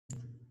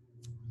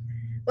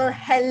Well,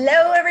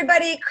 hello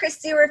everybody,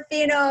 Christy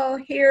Rufino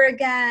here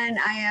again.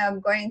 I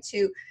am going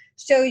to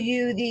show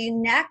you the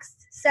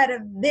next set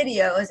of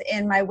videos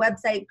in my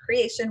website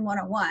Creation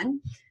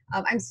 101.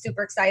 I'm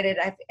super excited.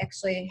 I've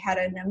actually had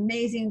an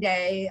amazing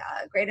day,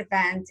 a great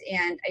event,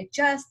 and I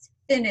just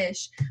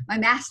finished my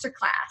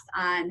masterclass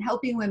on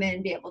helping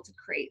women be able to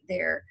create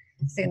their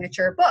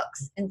signature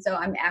books. And so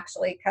I'm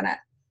actually kind of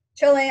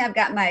chilling. I've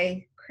got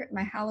my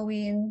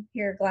Halloween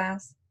here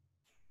glass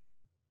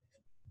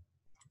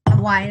of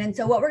wine. And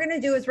so what we're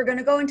going to do is we're going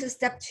to go into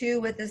step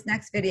 2 with this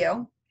next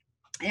video.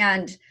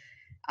 And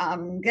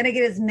I'm going to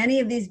get as many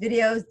of these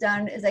videos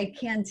done as I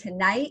can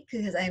tonight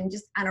because I'm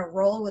just on a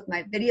roll with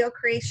my video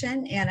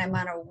creation and I'm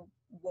on a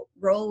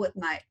roll with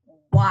my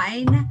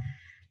wine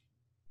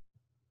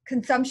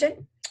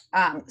consumption.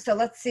 So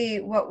let's see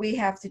what we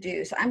have to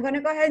do. So I'm going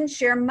to go ahead and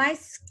share my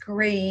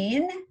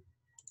screen.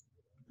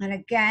 And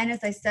again,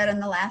 as I said in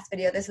the last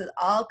video, this is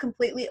all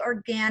completely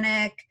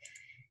organic.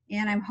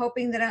 And I'm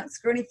hoping that I don't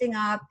screw anything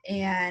up.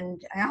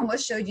 And I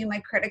almost showed you my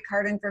credit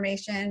card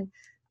information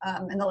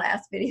in the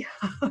last video.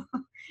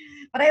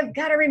 But I've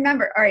got to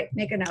remember, all right,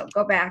 make a note,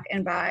 go back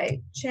and buy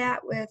Chat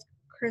with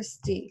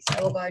Christy. So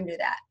we'll go and do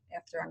that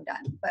after I'm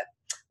done. But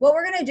what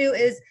we're going to do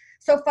is,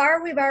 so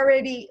far we've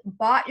already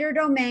bought your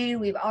domain.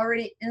 We've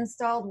already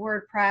installed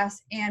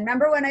WordPress. And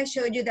remember when I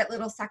showed you that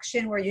little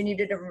section where you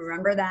needed to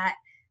remember that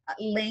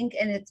link?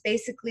 And it's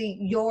basically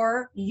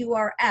your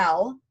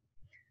URL /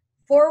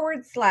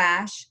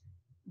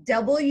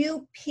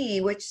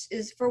 WP, which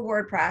is for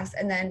WordPress,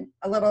 and then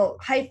a little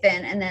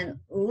hyphen, and then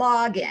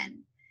login.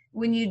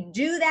 When you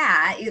do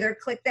that, either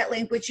click that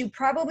link, which you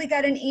probably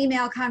got an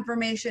email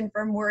confirmation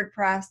from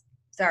WordPress,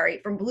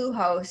 from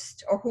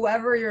Bluehost or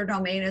whoever your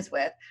domain is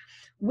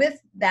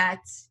with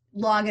that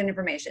login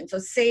information. So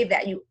save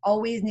that. You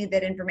always need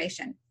that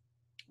information.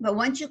 But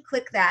once you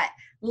click that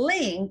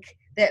link,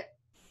 that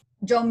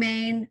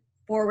domain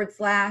 /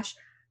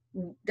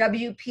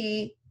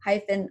 WP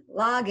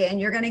 -login,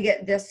 you're going to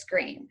get this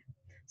screen.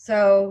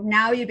 So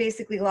now you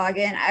basically log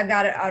in. I've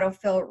got it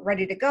autofill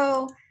ready to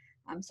go.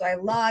 So I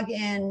log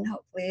in.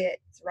 Hopefully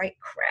it's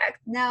correct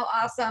now.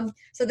 Awesome.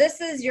 So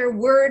this is your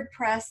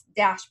WordPress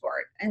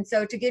dashboard. And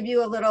so to give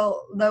you a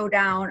little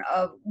lowdown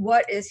of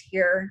what is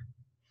here,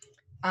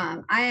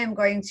 I am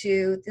going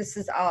to, this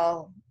is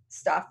all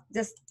stuff,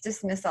 just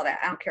dismiss all that.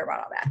 I don't care about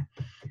all that.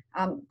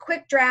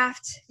 Quick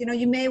draft,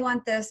 you may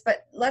want this,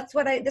 but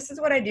this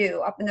is what I do.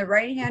 Up in the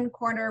right-hand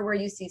corner where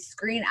you see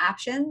screen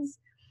options,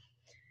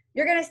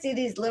 you're going to see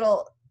these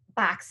little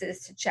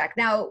boxes to check.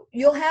 Now,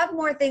 you'll have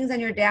more things on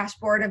your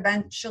dashboard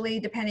eventually,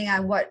 depending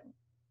on what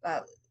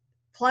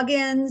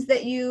plugins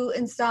that you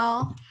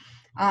install.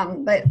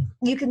 But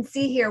you can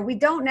see here, we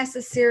don't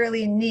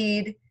necessarily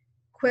need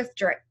quick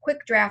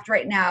draft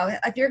right now.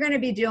 If you're going to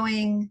be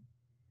doing,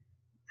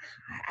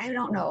 I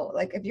don't know,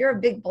 like if you're a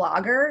big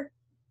blogger,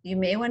 you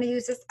may want to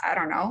use this. I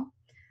don't know.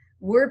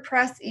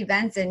 WordPress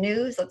events and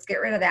news. Let's get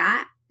rid of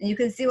that. And you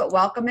can see what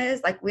welcome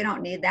is. Like we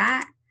don't need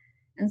that.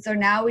 And so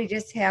now we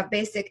just have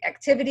basic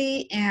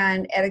activity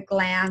and at a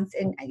glance,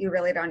 and you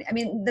really don't,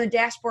 the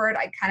dashboard,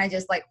 I kind of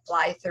just like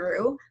fly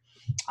through.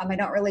 I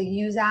don't really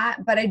use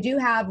that, but I do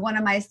have one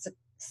of my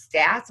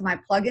stats, my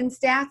plugin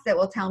stats that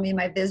will tell me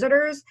my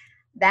visitors.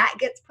 That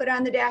gets put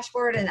on the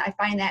dashboard, and I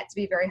find that to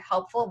be very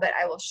helpful, but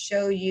I will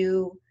show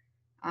you,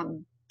 I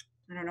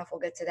don't know if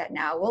we'll get to that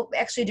now. We'll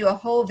actually do a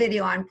whole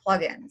video on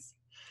plugins.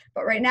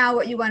 But right now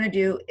what you want to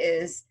do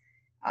is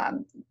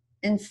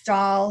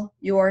install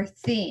your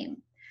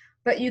theme.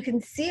 But you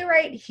can see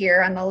right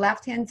here on the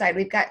left-hand side,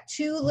 we've got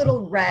two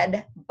little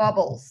red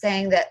bubbles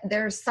saying that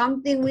there's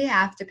something we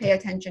have to pay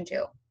attention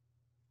to.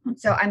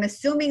 So I'm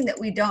assuming that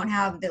we don't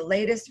have the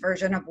latest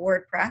version of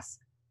WordPress.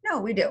 No,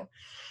 we do.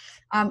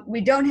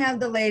 We don't have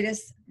the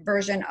latest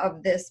version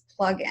of this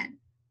plugin.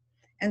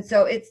 And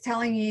so it's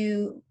telling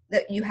you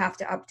that you have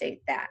to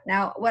update that.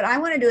 Now, what I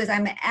want to do is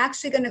I'm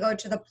actually going to go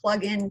to the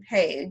plugin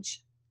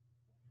page.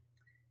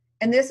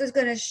 And this is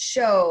going to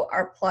show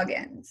our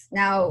plugins.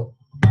 Now,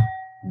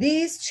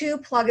 these two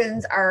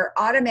plugins are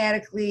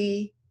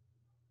automatically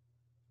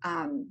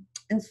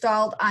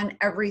installed on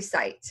every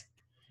site.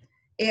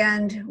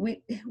 And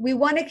we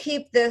want to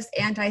keep this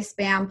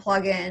anti-spam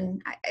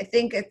plugin. I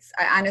think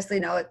I honestly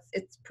know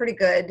it's pretty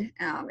good.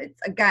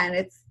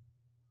 It's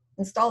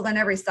installed on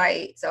every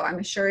site. So I'm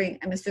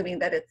assuming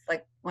that it's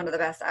like one of the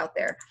best out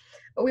there.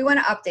 But we want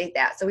to update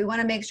that. So we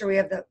want to make sure we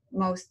have the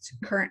most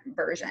current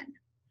version.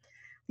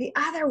 The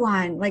other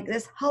one, like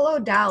this Hello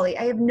Dolly,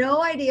 I have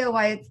no idea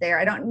why it's there.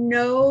 I don't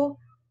know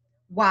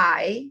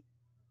why.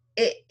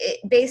 It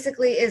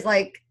basically is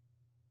like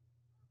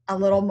a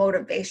little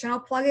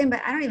motivational plugin,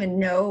 but I don't even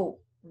know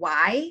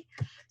why.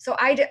 So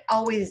I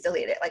always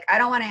delete it. Like I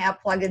don't want to have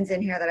plugins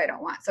in here that I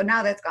don't want. So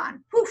now that's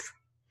gone. Poof.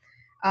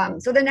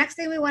 So the next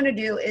thing we want to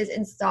do is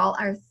install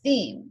our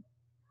theme.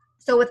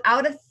 So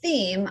without a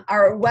theme,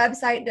 our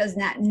website does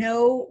not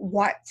know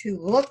what to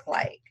look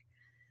like.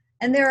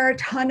 And there are a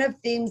ton of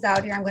themes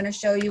out here. I'm going to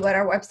show you what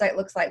our website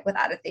looks like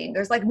without a theme.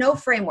 There's like no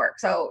framework.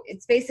 So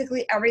it's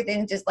basically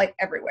everything just like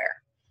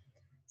everywhere.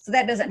 So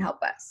that doesn't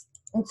help us.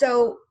 And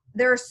so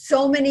there are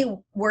so many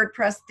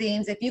WordPress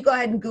themes. If you go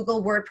ahead and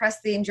Google WordPress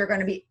themes, you're going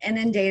to be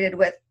inundated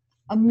with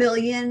a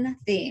million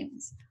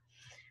themes.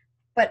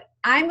 But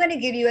I'm going to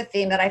give you a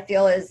theme that I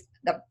feel is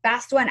the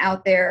best one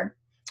out there.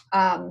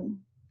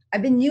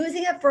 I've been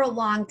using it for a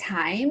long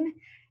time.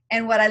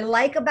 And what I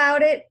like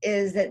about it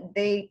is that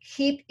they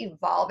keep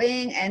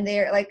evolving, and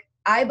they're, like,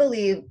 I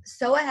believe,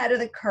 so ahead of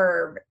the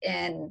curve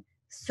in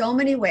so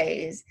many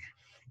ways.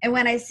 And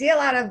when I see a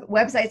lot of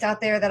websites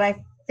out there that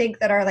I think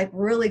that are like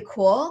really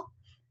cool,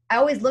 I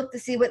always look to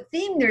see what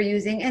theme they're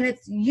using, and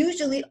it's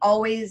usually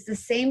always the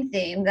same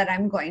theme that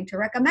I'm going to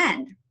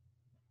recommend.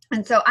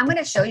 And so I'm going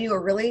to show you a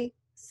really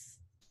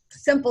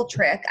simple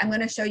trick. I'm going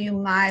to show you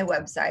my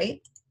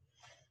website.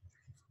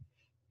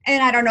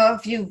 And I don't know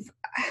if you've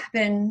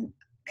been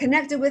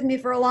connected with me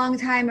for a long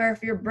time or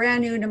if you're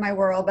brand new to my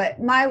world,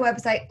 but my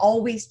website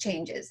always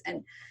changes.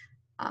 And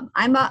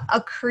I'm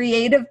a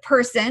creative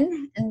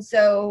person, and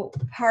so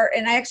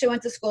and I actually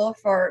went to school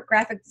for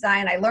graphic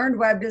design. I learned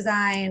web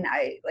design.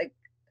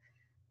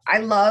 I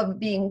love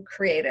being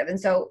creative, and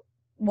so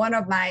one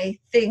of my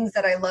things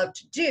that I love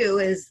to do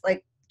is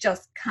like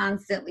just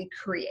constantly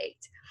create.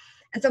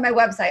 And so my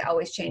website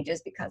always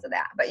changes because of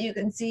that. But you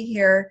can see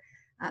here,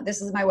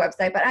 this is my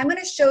website, but I'm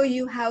going to show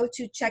you how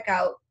to check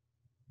out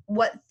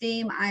what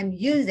theme I'm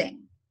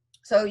using.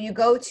 So you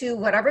go to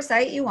whatever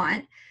site you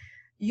want,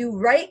 you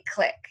right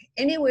click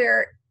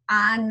anywhere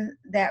on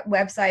that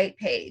website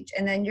page,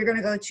 and then you're going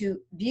to go to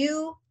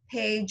view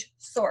page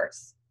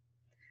source,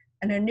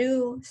 and a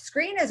new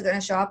screen is going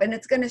to show up, and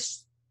it's going to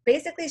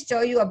basically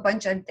show you a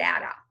bunch of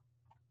data.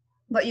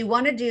 What you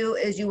want to do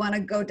is you want to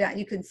go down.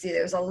 You can see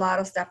there's a lot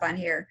of stuff on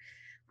here.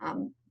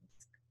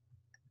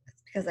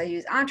 Because I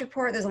use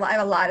Ontraport, I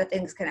have a lot of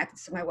things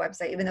connected to my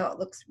website, even though it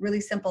looks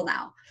really simple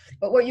now.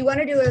 But what you want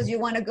to do is you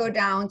want to go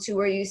down to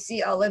where you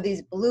see all of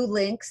these blue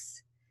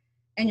links,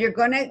 and you're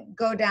going to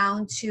go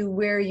down to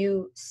where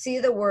you see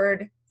the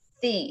word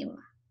theme.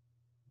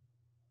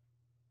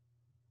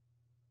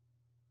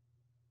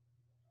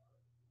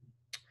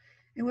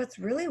 And what's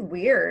really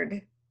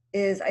weird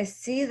is I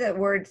see the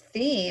word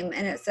theme,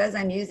 and it says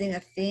I'm using a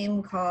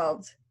theme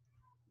called,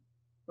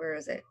 where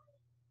is it?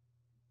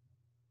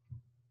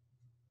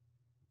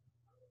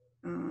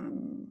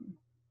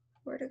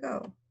 Where to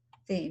go?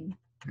 Theme.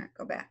 All right,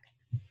 go back.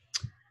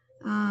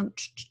 And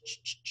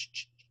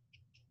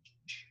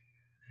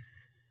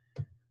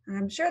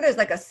I'm sure there's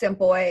like a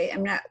simple way.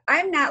 I'm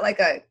not like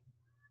a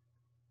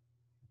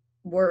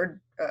word,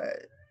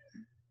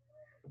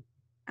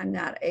 I'm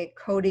not a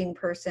coding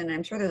person.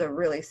 I'm sure there's a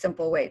really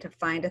simple way to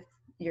find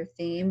your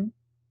theme.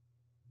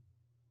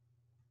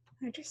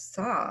 I just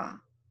saw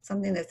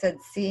something that said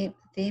theme,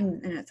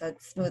 and it said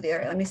smoothie. All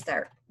right, let me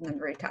start from the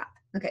very top.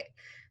 Okay,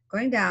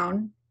 going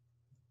down.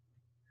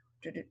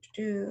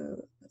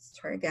 Let's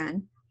try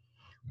again.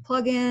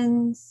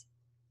 Plugins,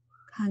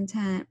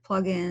 content,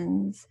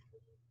 plugins,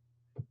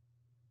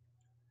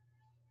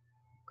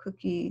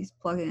 cookies,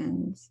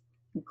 plugins,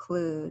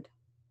 include,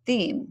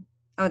 theme.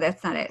 Oh,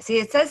 that's not it. See,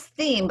 it says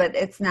theme, but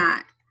it's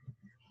not.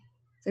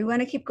 So you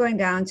want to keep going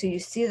down till you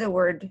see the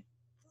word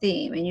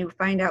theme, and you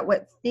find out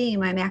what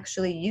theme I'm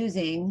actually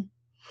using.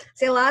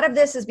 See, a lot of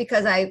this is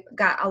because I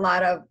got a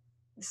lot of,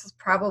 this is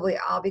probably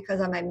all because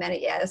of my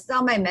this is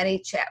all my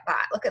ManyChat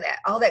bot. Look at that,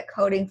 all that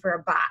coding for a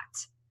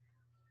bot.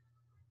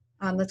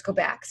 Let's go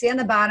back. See on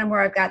the bottom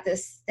where I've got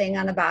this thing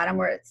on the bottom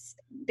where it's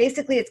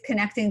basically it's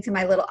connecting to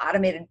my little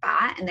automated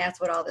bot, and that's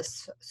what all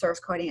this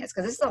source coding is,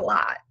 because this is a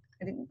lot.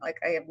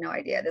 I have no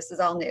idea. This is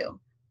all new.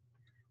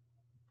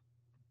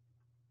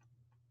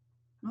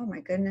 Oh my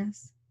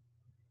goodness.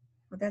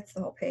 Well, that's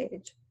the whole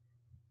page.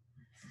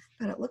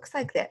 But it looks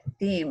like that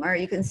theme. All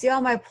right, you can see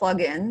all my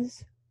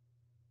plugins.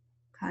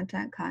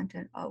 Content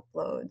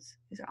uploads.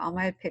 These are all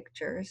my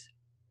pictures.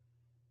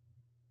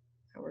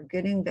 So we're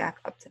getting back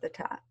up to the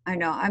top. I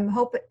know,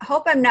 hope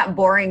I'm not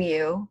boring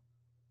you.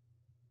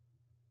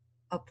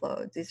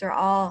 Uploads. These are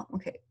all,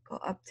 okay, go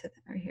up to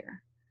right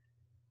here.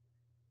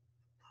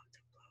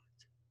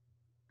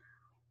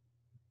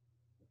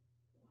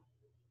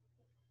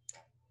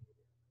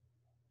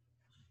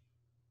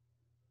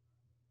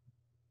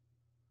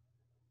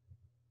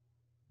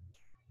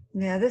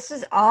 Yeah, this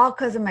is all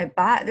because of my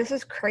bot. This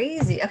is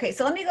crazy. Okay,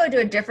 so let me go to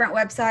a different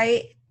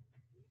website.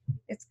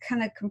 It's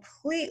kind of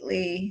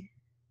completely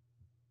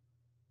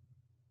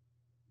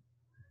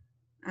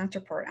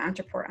Ontraport.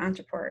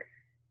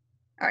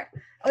 All right.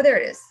 Oh, there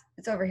it is.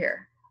 It's over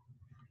here.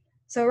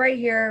 So right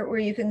here where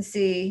you can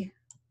see,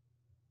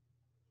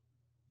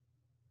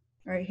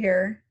 right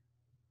here,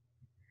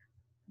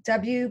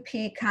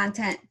 WP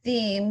content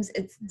themes,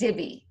 it's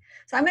Divi.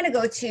 So I'm going to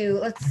go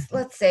to,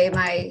 let's say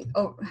my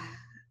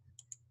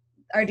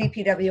our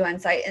DPWN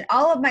site, and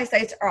all of my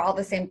sites are all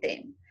the same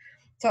theme.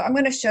 So I'm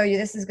going to show you,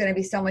 this is going to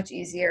be so much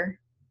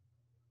easier.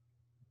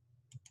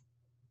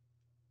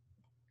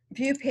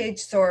 View page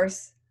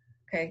source.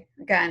 Okay,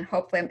 again,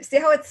 hopefully, see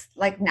how it's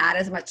like not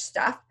as much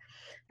stuff,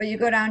 but you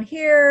go down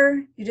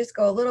here, you just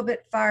go a little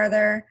bit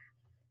farther,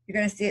 you're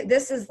going to see it.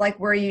 This is like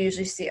where you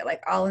usually see it,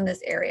 like all in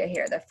this area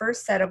here, the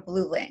first set of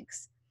blue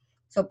links.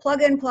 So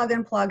plug in, plug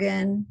in, plug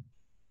in,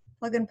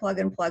 plug in, plug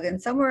in, plug in,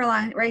 somewhere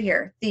along right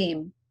here,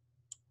 theme.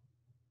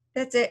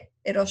 That's it.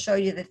 It'll show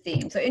you the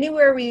theme. So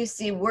anywhere where you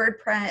see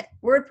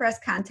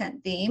WordPress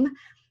content theme,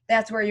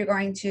 that's where you're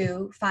going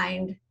to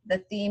find the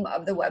theme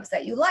of the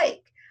website you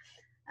like.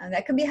 And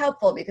that can be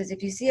helpful because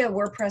if you see a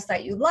WordPress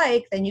site you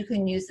like, then you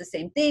can use the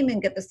same theme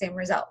and get the same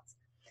results.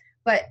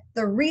 But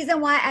the reason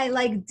why I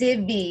like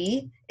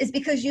Divi is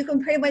because you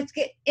can pretty much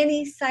get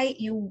any site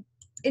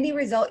any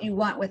result you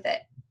want with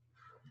it.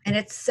 And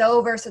it's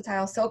so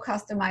versatile, so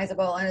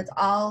customizable, and it's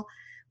all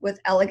with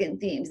elegant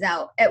themes.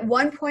 Now, at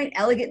one point,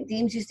 elegant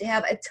themes used to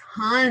have a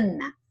ton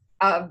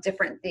of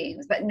different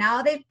themes, but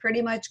now they've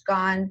pretty much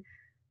gone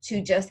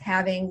to just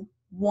having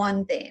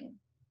one theme,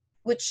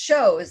 which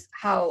shows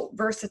how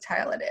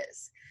versatile it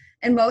is.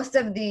 And most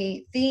of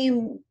the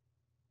theme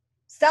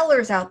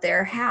sellers out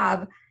there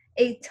have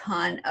a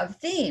ton of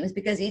themes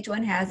because each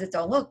one has its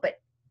own look,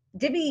 but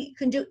Divi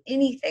can do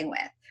anything with.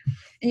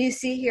 And you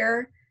see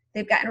here,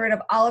 they've gotten rid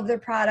of all of their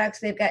products.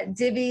 They've got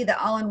Divi, the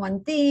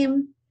all-in-one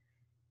theme,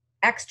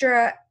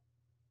 extra.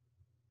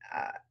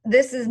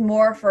 This is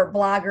more for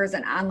bloggers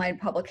and online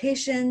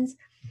publications.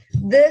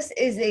 This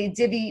is a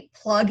Divi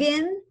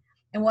plugin.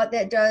 And what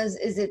that does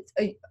is it's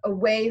a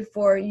way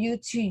for you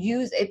to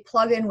use a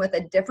plugin with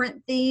a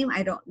different theme.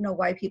 I don't know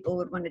why people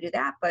would want to do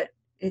that, but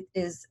it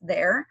is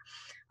there.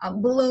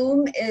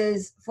 Bloom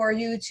is for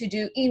you to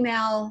do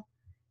email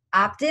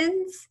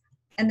opt-ins.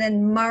 And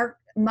then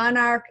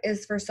Monarch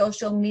is for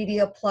social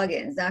media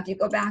plugins. Now, if you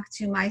go back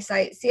to my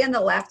site, see on the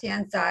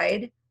left-hand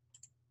side,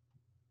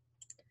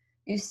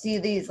 you see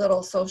these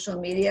little social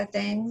media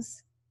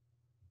things.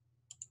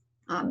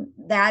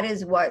 That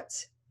is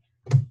what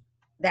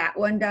that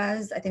one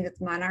does. I think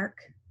it's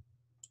Monarch.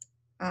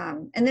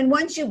 And then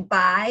once you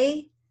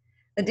buy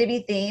the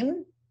Divi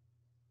theme,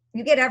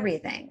 you get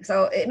everything.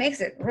 So it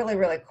makes it really,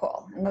 really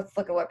cool. And let's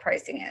look at what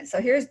pricing is.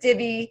 So here's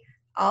Divi,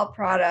 all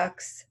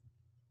products,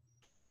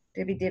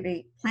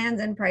 Divi,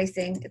 plans and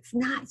pricing. It's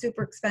not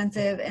super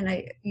expensive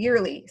and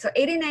yearly. So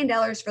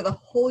 $89 for the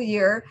whole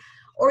year,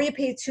 or you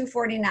pay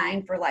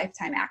 $249 for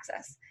lifetime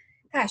access.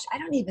 Gosh, I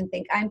don't even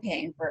think I'm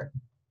paying for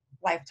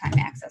lifetime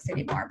access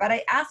anymore, but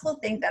I also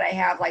think that I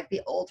have like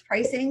the old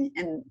pricing,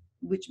 and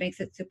which makes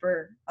it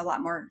a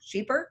lot more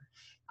cheaper.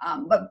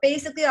 But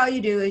basically all you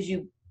do is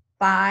you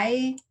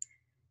buy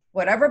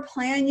whatever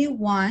plan you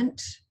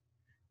want.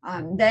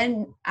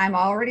 Then I'm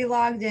already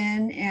logged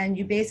in, and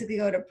you basically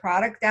go to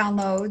product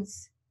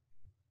downloads.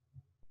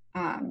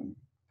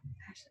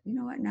 Gosh, you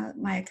know what, now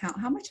my account,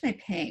 how much am I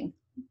paying?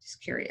 I'm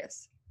just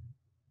curious.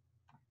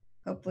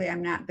 Hopefully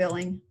I'm not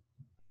billing.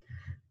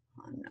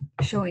 I'm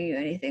not showing you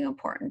anything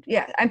important.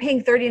 Yeah, I'm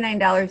paying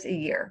 $39 a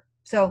year.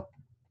 So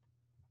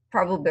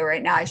probably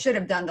right now, I should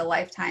have done the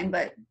lifetime,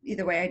 but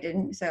either way I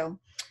didn't. So,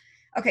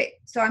 okay,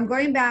 so I'm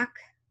going back,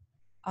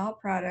 all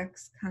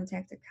products,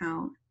 contact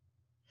account.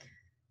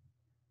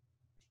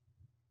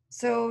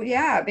 So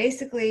yeah,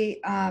 basically,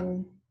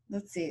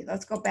 let's see,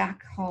 let's go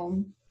back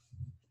home.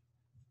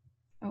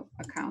 Oh,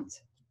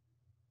 account.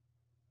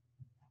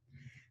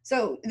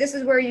 So this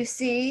is where you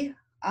see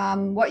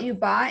what you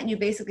bought, and you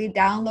basically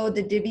download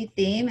the Divi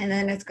theme, and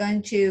then it's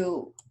going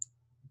to,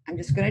 I'm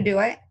just going to do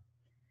it.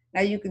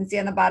 Now you can see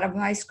on the bottom of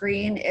my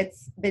screen,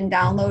 it's been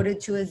downloaded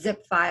to a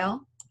zip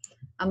file.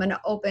 I'm going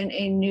to open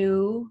a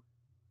new,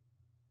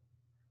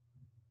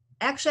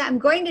 actually I'm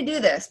going to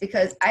do this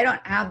because I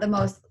don't have the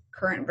most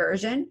current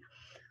version.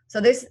 So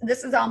this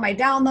is all my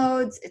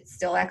downloads. It's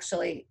still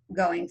actually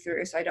going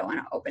through, so I don't want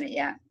to open it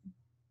yet.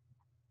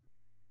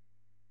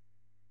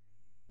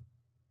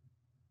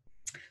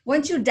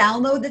 Once you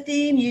download the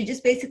theme, you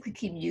just basically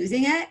keep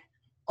using it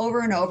over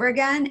and over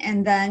again,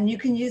 and then you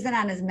can use it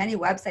on as many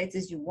websites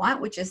as you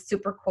want, which is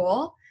super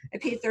cool. I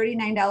pay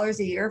 $39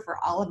 a year for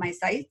all of my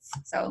sites,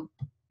 so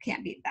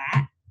can't beat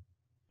that.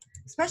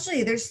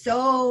 Especially, there's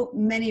so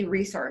many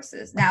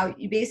resources. Now,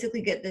 you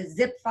basically get the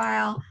zip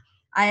file.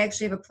 I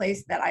actually have a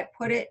place that I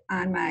put it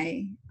on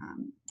my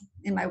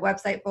in my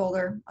website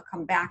folder. I'll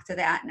come back to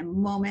that in a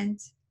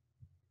moment.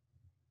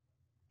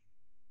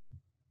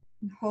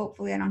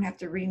 Hopefully I don't have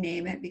to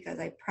rename it because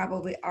I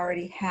probably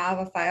already have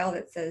a file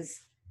that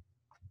says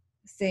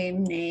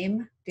same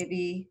name,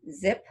 Divi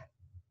zip.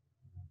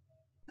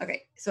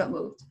 Okay, so it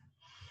moved.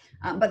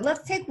 But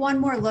let's take one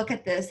more look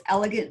at this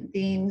Elegant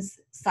Themes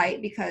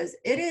site because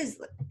it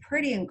is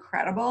pretty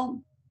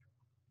incredible.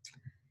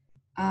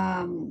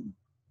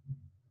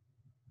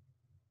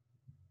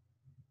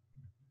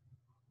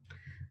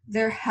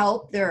 Their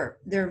help, their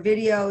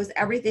videos,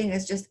 everything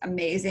is just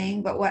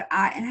amazing. But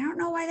I don't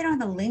know why they don't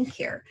have the link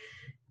here.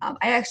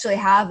 I actually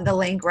have the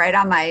link right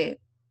on my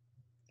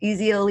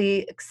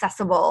easily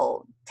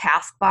accessible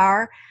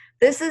taskbar.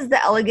 This is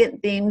the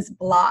Elegant Themes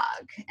blog,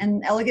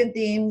 and Elegant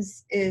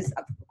Themes is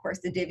of course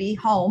the Divi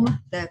home,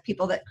 the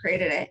people that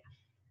created it.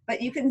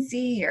 But you can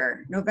see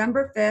here,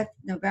 November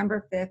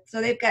 5th.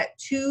 So they've got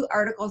 2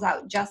 articles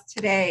out just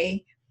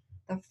today.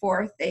 The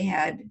 4th, they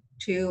had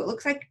 2. It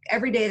looks like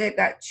every day they've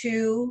got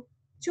two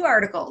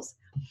articles.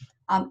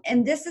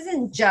 And this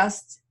isn't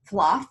just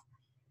fluff.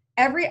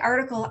 every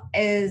article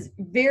is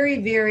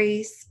very,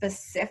 very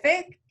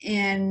specific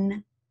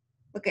in,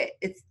 look at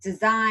its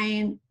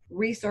design,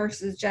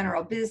 resources,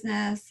 general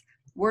business,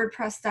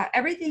 WordPress stuff.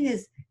 Everything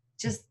is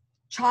just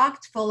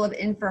chocked full of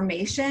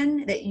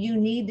information that you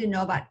need to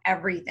know about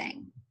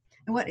everything.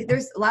 And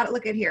there's a lot of,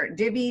 look at here,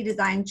 Divi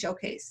Design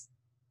Showcase.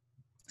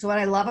 So what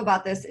I love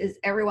about this is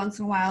every once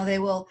in a while they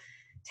will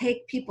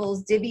take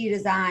people's Divi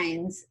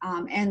designs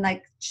and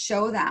like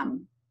show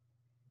them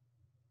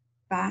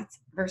bots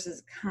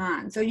versus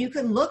cons. So you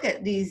can look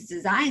at these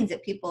designs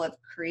that people have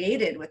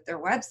created with their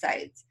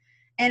websites,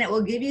 and it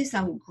will give you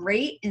some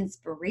great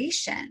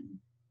inspiration.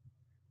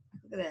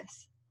 Look at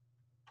this.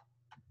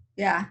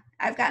 Yeah,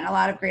 I've gotten a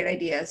lot of great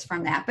ideas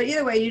from that. But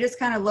either way, you just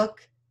kind of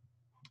look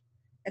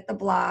at the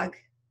blog.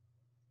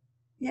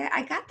 Yeah,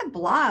 I got the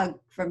blog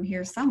from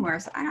here somewhere,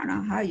 so I don't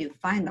know how you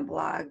find the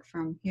blog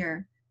from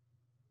here.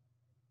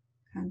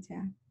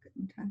 Contact, get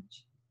in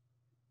touch.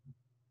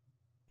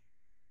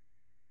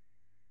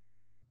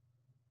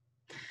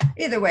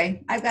 Either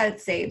way, I've got it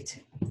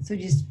saved. So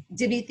just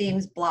Divi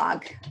Themes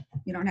blog.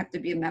 You don't have to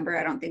be a member,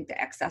 I don't think,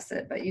 to access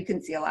it, but you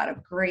can see a lot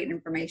of great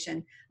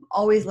information. I'm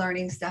always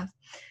learning stuff.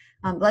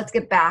 Let's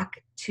get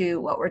back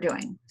to what we're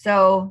doing.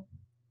 So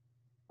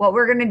what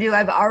we're going to do,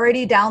 I've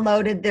already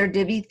downloaded their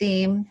Divi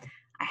theme.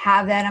 I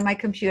have that on my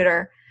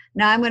computer.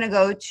 Now I'm going to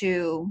go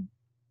to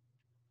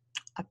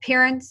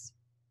Appearance,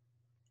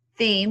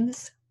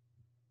 Themes,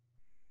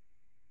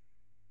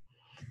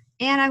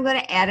 and I'm going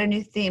to add a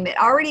new theme. It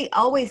already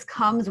always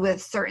comes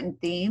with certain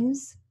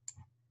themes,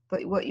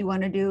 but what you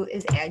want to do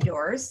is add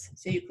yours.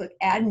 So you click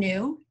Add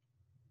New,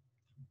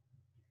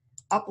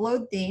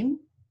 Upload Theme,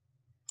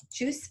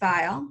 choose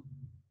File,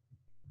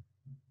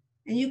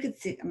 and you can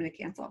see, I'm going to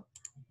cancel.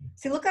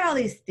 See, look at all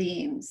these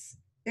themes.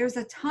 There's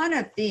a ton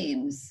of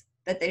themes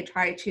that they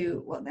try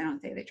to, well, they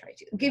don't say they try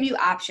to, give you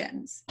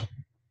options.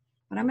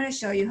 But I'm going to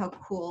show you how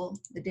cool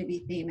the Divi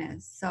theme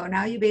is. So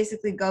now you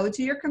basically go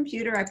to your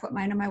computer. I put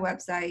mine on my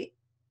website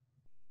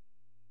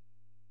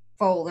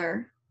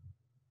folder.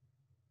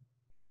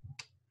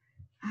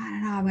 I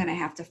don't know, I'm going to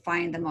have to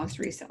find the most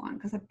recent one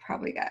because I've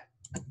probably got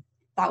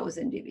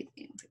 1,000 Divi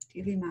themes.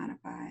 Divi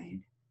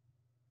modified.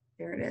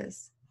 There it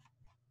is.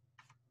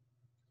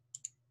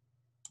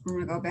 I'm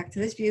going to go back to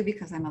this view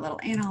because I'm a little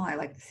anal. I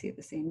like to see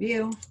the same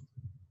view.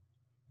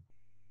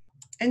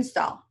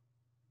 Install.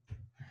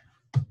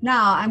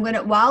 Now I'm going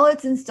to, while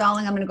it's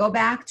installing, I'm going to go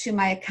back to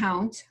my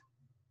account.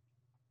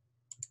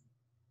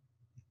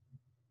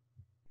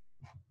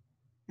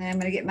 And I'm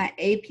going to get my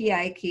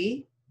API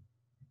key.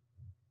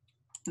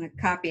 I'm going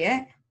to copy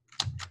it.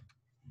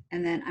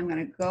 And then I'm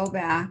going to go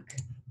back.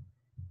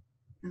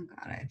 Oh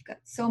God, I've got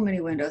so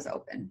many windows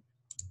open.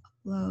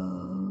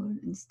 Upload,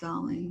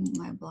 installing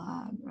my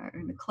blog. We're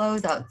going to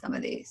close out some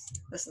of these.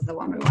 This is the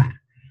one we want.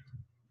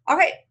 All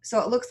right, so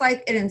it looks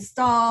like it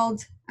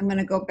installed. I'm going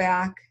to go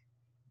back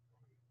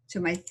to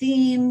my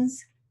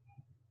themes.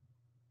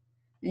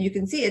 And you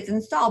can see it's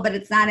installed, but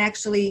it's not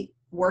actually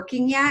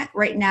working yet.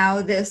 Right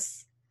now,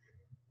 this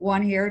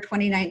one here,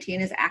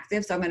 2019, is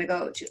active. So I'm going to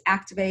go to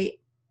Activate.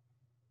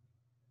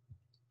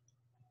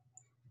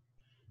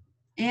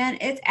 And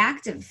it's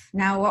active.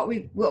 Now what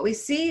we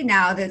see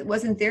now that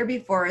wasn't there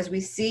before is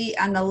we see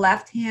on the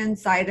left-hand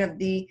side of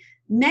the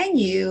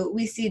menu,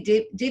 we see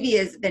Divi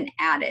has been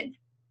added.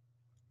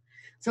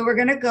 So we're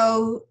gonna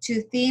go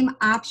to Theme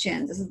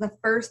Options. This is the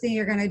first thing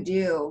you're gonna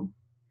do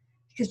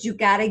because you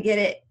gotta get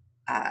it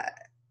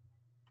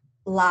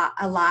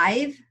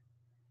alive.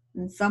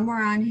 And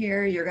somewhere on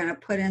here, you're gonna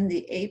put in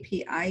the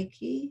API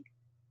key.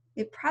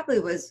 It probably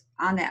was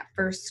on that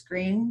first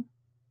screen.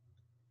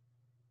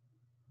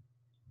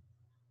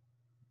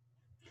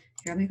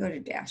 Here, let me go to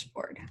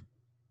dashboard.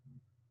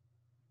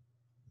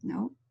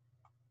 No.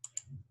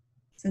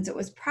 Since it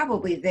was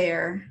probably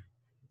there,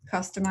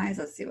 customize,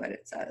 let's see what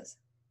it says.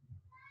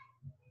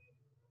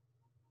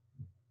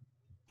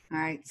 All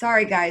right,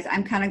 sorry guys,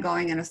 I'm kind of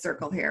going in a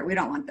circle here. We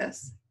don't want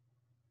this.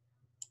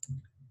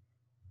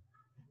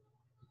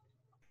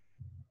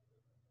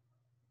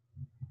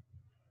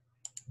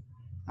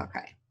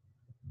 Okay.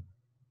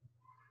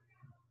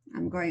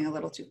 I'm going a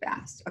little too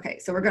fast. Okay,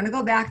 so we're gonna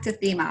go back to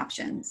theme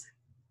options.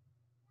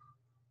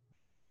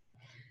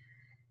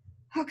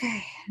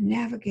 Okay,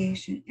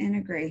 navigation,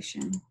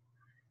 integration.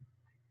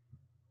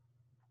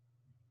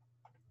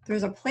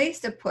 There's a place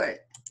to put,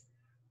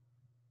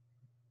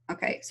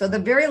 okay, so the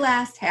very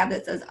last tab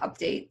that says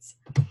updates,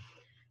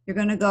 you're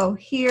gonna go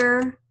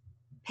here,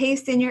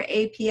 paste in your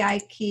API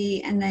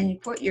key, and then you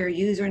put your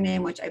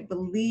username, which I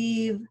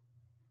believe,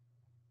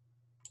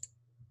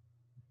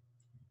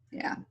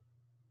 yeah.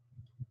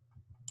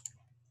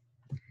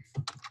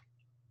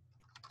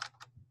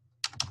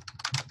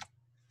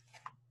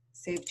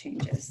 Save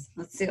changes.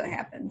 Let's see what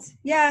happens.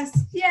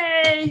 Yes,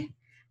 yay.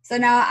 So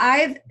now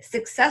I've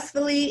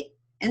successfully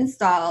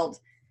installed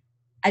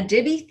a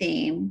Divi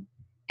theme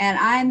and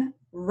I'm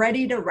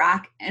ready to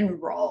rock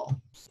and roll,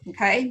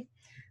 okay?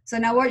 So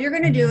now what you're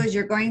gonna do is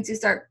you're going to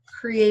start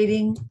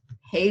creating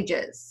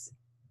pages.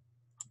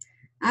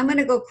 I'm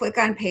gonna go click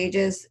on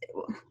pages.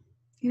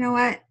 You know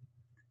what?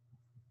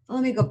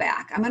 let me go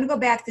back. I'm going to go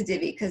back to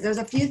Divi because there's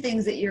a few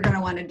things that you're going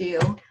to want to do.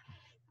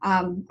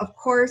 Of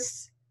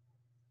course,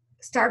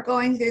 start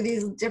going through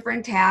these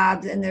different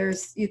tabs, and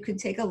you could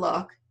take a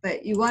look,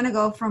 but you want to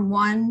go from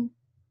one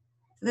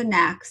to the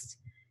next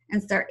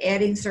and start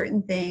adding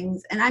certain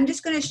things. And I'm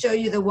just going to show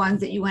you the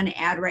ones that you want to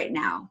add right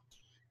now.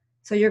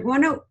 So you're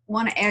going to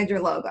want to add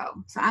your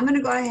logo. So I'm going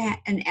to go ahead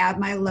and add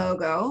my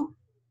logo.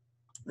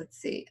 Let's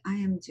see,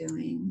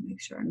 make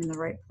sure I'm in the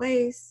right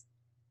place.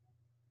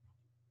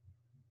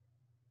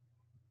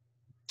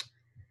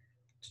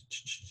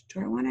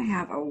 Do I want to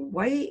have a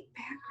white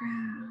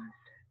background?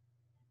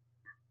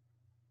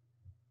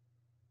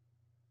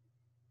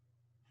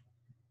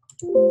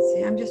 Let's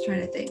see, I'm just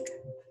trying to think.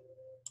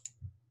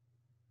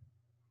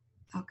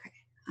 Okay,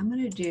 I'm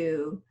gonna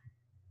do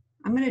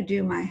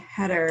my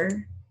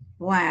header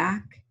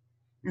black,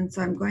 and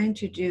so I'm going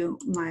to do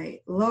my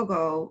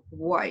logo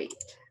white.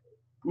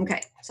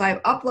 Okay, so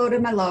I've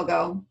uploaded my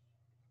logo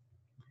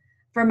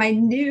for my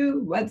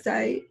new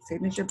website,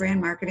 Signature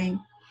Brand Marketing.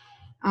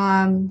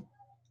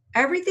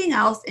 Everything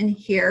else in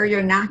here,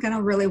 you're not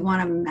gonna really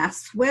wanna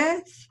mess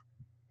with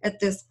at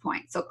this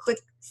point. So click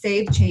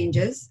Save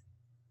Changes.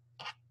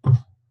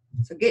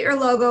 So get your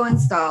logo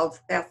installed,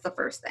 that's the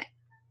first thing.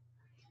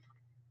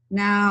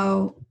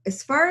 Now,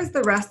 as far as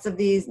the rest of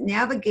these,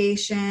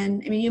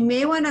 navigation, I mean, you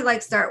may wanna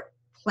like start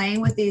playing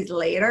with these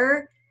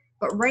later,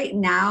 but right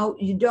now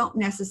you don't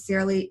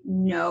necessarily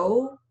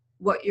know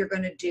what you're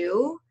gonna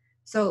do.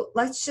 So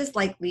let's just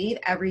like leave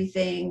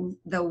everything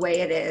the way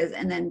it is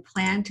and then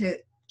plan to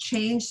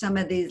change some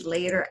of these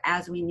later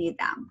as we need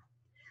them.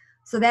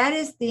 So that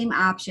is theme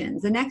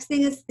options. The next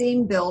thing is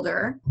theme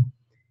builder.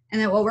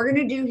 And then what we're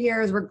gonna do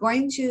here is we're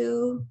going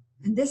to,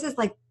 and this is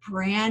like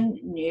brand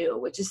new,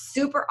 which is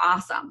super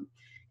awesome.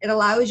 It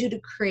allows you to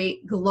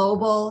create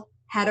global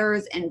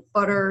headers and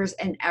footers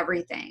and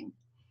everything.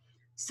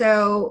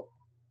 So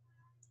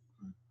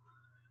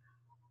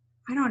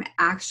I don't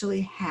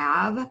actually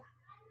have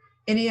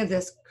any of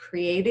this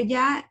created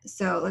yet.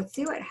 So let's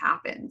see what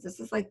happens. This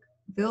is like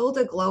build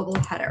a global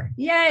header.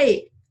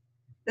 Yay!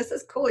 This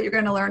is cool. You're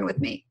going to learn with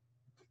me.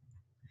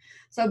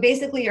 So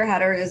basically your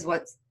header is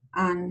what's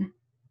on,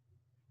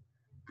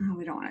 oh,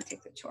 we don't want to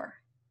take the chore.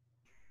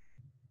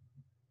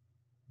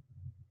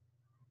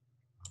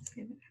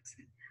 Save and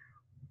exit.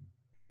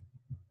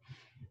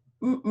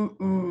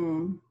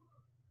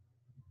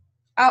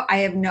 Oh, I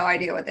have no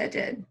idea what that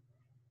did.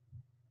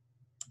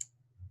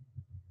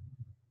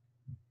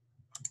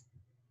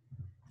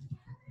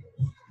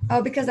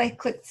 Oh, because I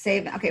clicked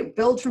save. Okay,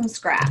 build from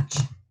scratch.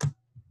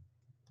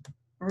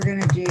 We're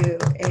gonna do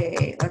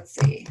a, let's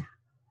see,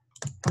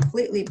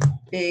 completely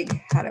big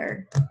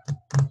header.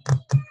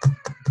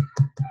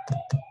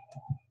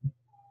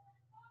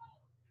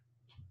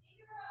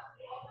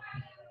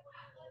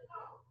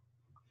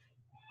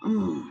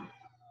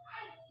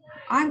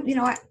 You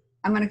know what?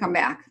 I'm gonna come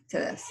back to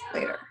this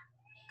later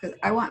because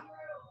I want,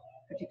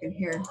 if you can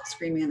hear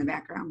screaming in the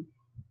background.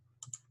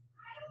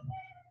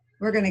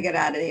 We're gonna get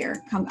out of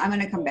here. I'm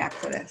gonna come back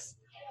to this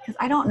because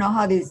I don't know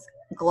how these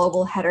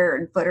global header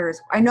and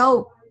footers, I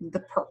know the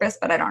purpose,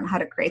 but I don't know how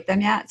to create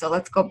them yet. So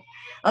let's go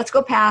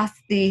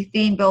past the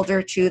theme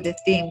builder to the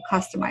theme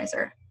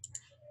customizer.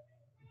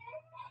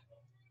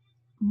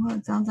 Well,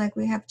 it sounds like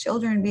we have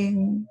children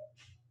being,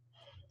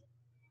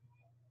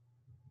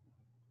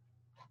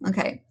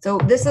 okay. So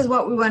this is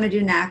what we want to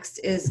do next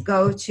is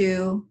go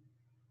to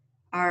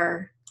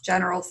our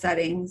general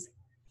settings,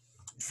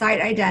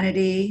 site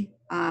identity.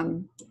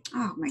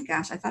 Oh my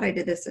gosh, I thought I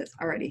did this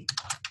already.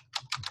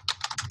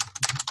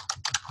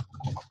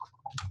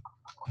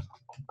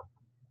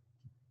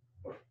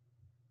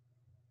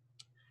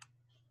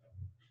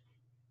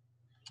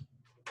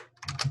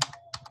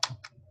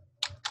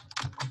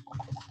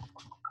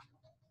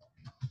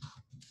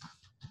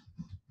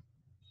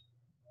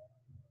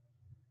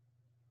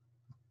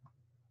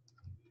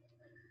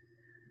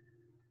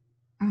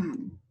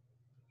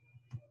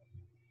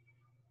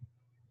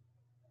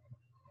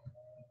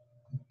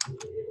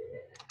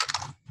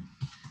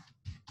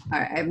 All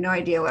right, I have no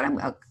idea what I'm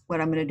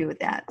going to do with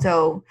that.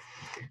 So,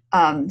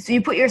 so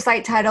you put your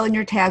site title and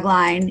your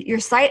tagline. Your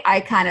site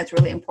icon is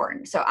really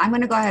important. So I'm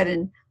going to go ahead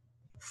and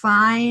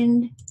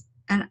find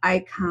an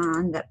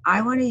icon that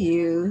I want to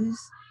use,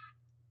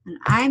 and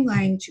I'm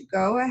going to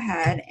go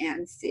ahead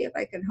and see if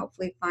I can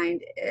hopefully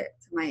find it.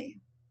 My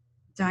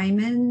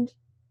diamond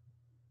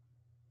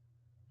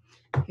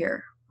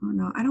here. Oh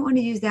no, I don't want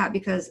to use that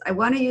because I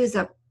want to use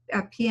a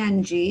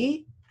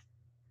PNG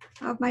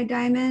of my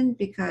diamond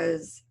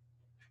because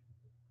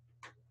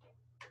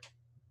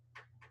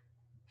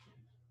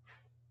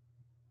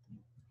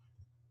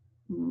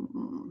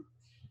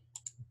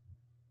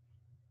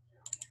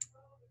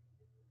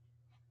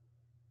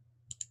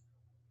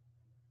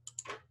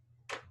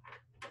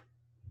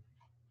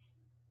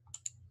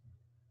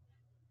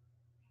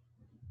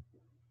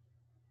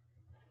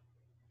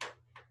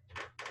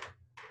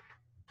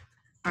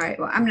all right,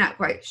 well, I'm not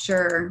quite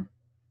sure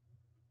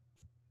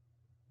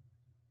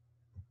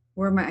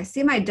where I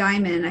see my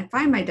diamond. I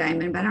find my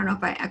diamond, but I don't know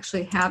if I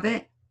actually have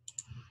it.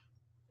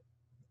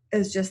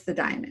 is just the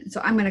diamond.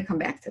 So I'm going to come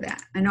back to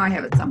that. I know I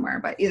have it somewhere,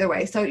 but either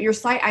way. So your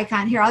site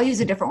icon here, I'll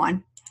use a different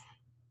one.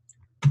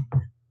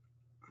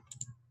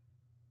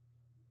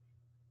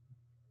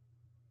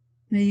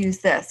 I'm going to use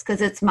this because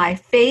it's my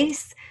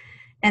face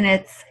and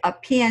it's a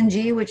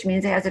PNG, which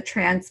means it has a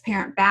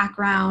transparent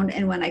background.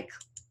 And when I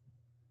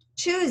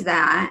choose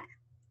that,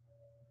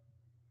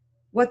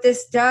 what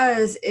this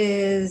does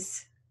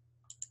is,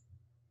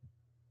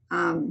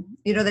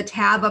 you know, the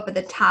tab up at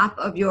the top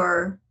of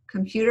your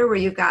computer where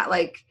you've got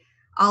like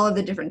all of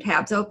the different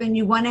tabs open,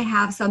 you want to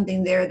have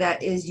something there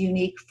that is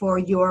unique for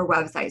your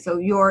website. So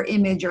your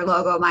image, your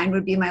logo, mine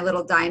would be my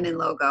little diamond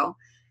logo.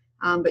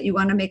 But you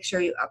want to make sure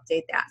you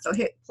update that. So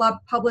hit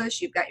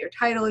publish, you've got your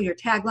title, your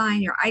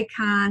tagline, your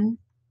icon.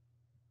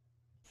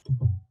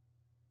 We're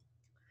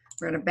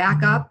going to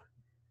back up,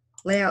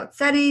 layout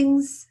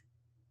settings.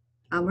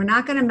 We're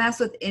not going to mess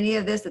with any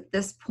of this at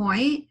this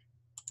point,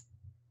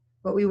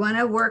 but we want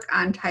to work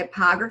on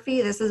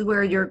typography. This is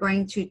where you're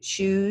going to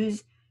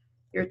choose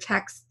your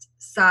text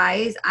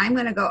size. I'm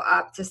going to go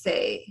up to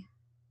say,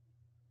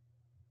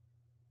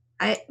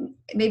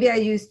 maybe I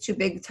use too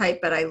big type,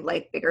 but I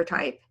like bigger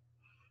type.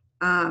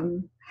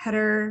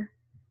 Header,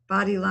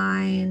 body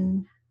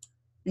line,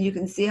 and you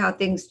can see how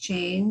things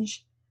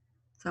change.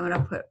 So I'm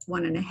going to put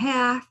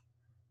 1.5.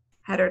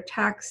 Header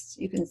text,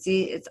 you can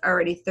see it's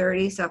already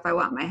 30. So if I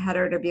want my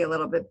header to be a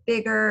little bit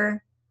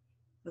bigger,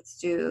 let's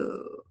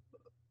do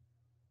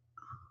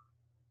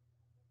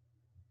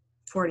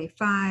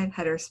 45.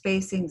 Header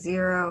spacing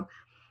 0.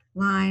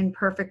 Line,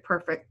 perfect,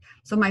 perfect.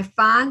 So my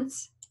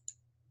fonts,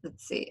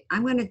 let's see,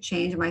 I'm going to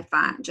change my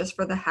font just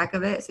for the heck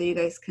of it so you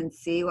guys can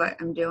see what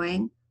I'm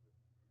doing.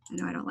 I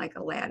know I don't like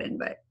Aladdin,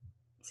 but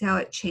see how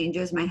it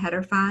changes my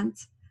header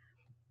fonts?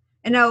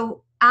 And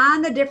now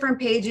on the different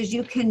pages,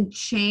 you can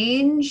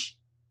change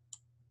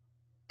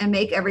and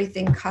make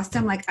everything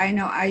custom. Like I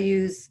know I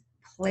use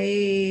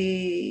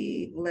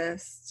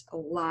playlist a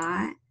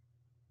lot,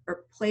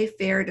 or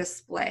Playfair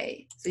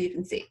display. So you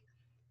can see.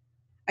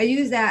 I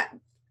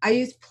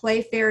use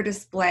Playfair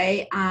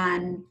display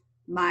on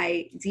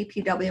my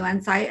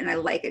DPWN site, and I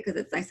like it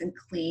because it's nice and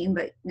clean,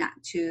 but not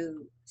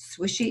too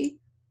swishy.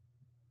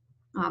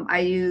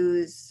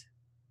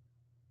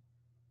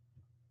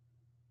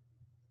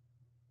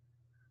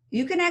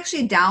 You can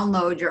actually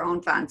download your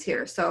own fonts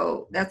here.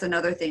 So that's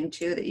another thing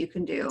too that you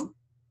can do.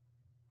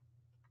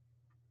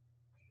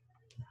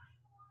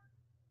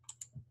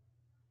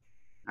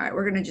 All right,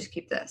 we're gonna just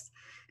keep this.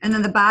 And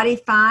then the body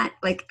font,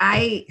 like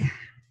I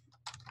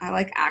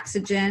like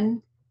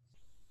Oxygen.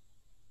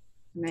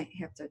 I might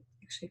have to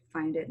actually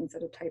find it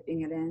instead of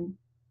typing it in.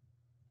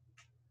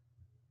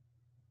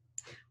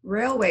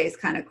 Railway is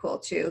kind of cool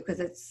too because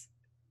it's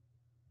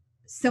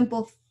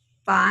simple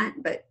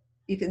font, but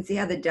you can see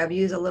how the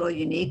W is a little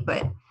unique.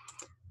 But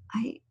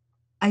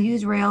I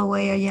use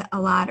Railway a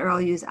lot, or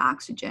I'll use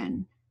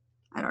Oxygen.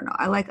 I don't know.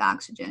 I like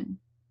Oxygen.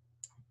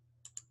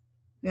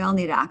 We all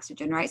need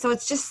Oxygen, right? So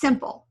it's just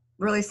simple,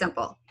 really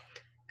simple.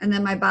 And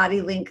then my body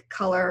link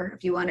color,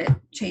 if you want to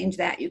change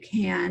that, you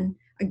can.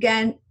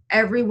 Again,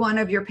 every one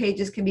of your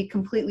pages can be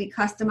completely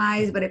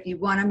customized, but if you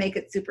want to make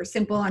it super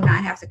simple and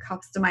not have to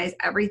customize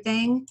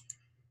everything,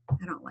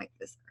 I don't like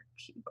this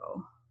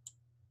Archivo.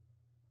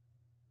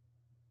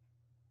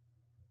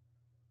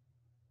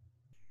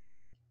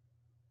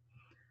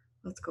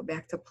 Let's go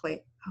back to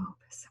Pacifico.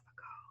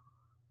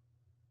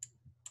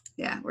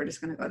 Yeah, we're just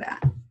going to go that.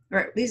 All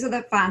right, these are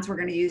the fonts we're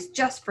going to use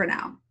just for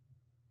now.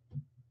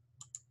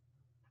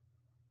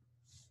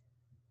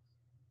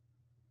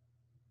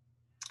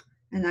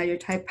 And now your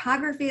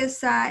typography is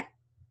set,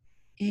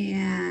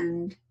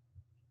 and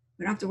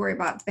we don't have to worry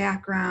about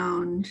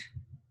background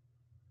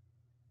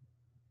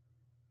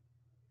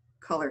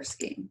color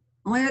scheme.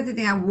 Only other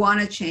thing I want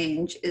to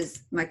change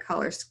is my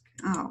color scheme.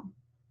 Oh,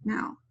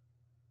 no.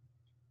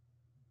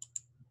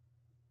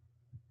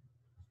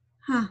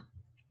 Huh.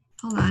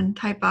 Hold on,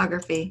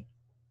 typography.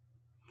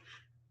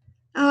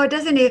 Oh, it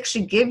doesn't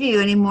actually give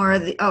you any more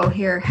of the, oh,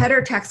 here,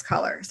 header text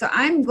color. So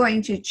I'm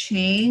going to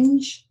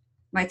change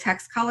my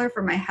text color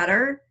for my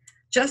header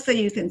just so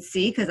you can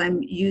see, because I'm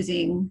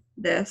using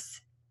this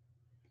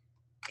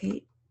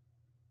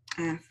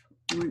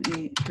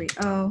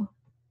 8F1830.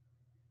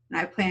 And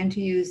I plan to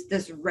use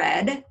this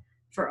red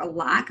for a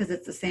lot because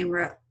it's the same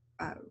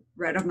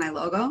red of my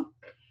logo.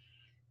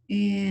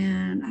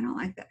 And I don't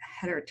like that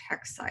header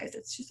text size.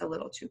 It's just a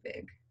little too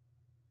big.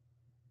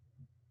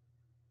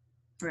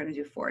 We're going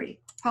to do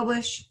 40.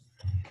 Publish.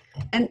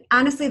 And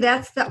honestly,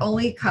 that's the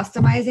only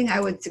customizing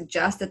I would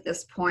suggest at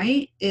this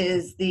point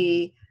is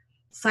the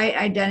site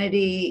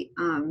identity,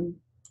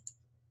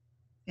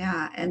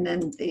 yeah, and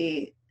then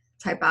the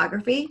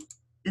typography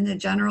and the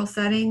general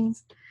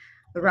settings.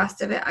 The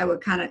rest of it I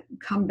would kind of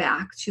come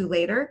back to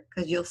later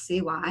because you'll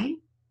see why.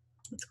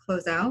 Let's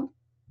close out.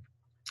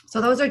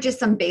 So those are just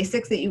some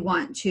basics that you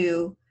want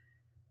to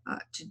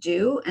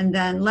do. And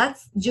then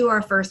let's do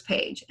our first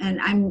page.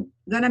 And I'm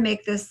going to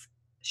make this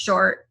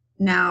short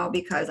now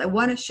because I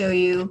want to show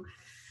you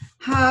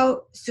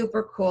how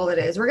super cool it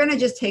is. We're going to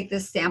just take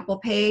this sample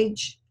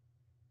page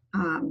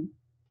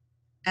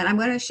And I'm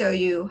going to show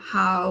you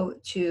how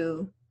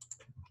to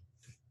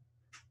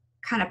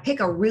kind of pick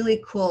a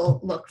really cool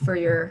look for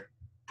your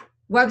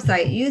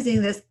website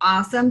using this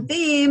awesome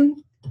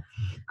theme.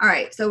 All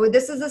right, so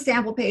this is a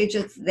sample page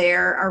that's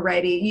there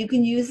already. You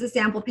can use the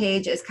sample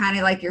page as kind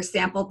of like your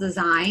sample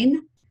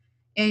design.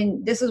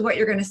 And this is what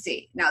you're going to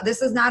see. Now,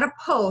 this is not a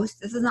post.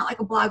 This is not like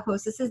a blog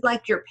post. This is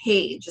like your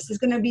page. This is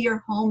going to be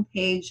your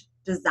homepage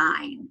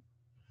design.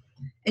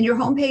 And your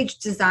homepage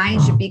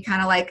design should be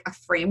kind of like a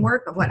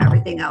framework of what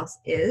everything else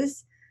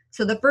is.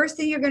 So the first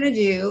thing you're going to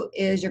do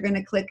is you're going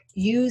to click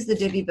Use the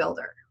Divi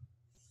Builder.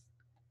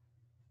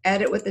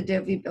 Edit with the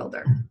Divi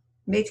Builder.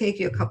 It may take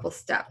you a couple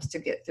steps to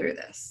get through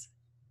this.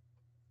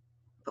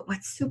 But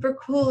what's super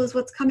cool is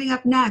what's coming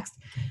up next.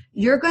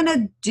 You're going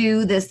to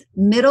do this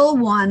middle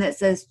one that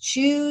says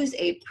choose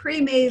a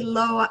pre-made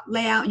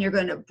layout, and you're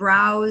going to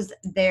browse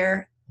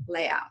their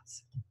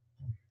layouts.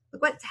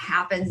 Look what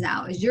happens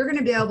now is you're going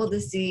to be able to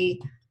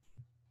see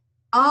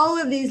all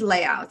of these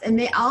layouts, and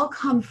they all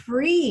come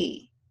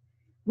free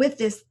with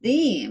this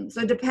theme.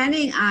 So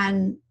depending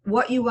on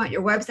what you want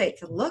your website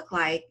to look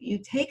like, you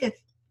take a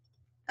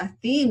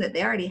theme that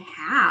they already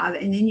have,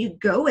 and then you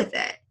go with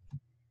it.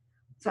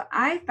 So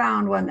I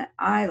found one that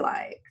I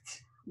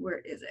liked. Where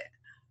is it?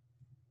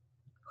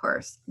 Of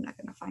course, I'm not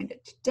going to find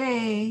it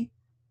today.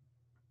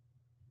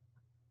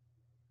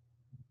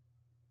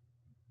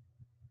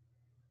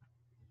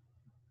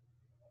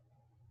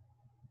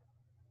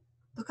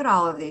 Look at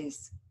all of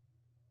these.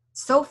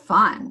 So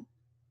fun.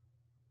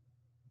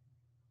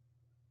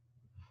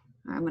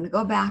 I'm going to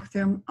go back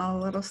through them a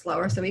little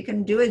slower so we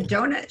can do a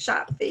donut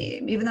shop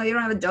theme. Even though you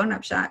don't have a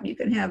donut shop, you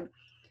can have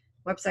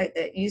a website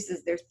that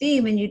uses their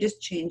theme and you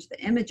just change the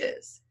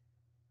images.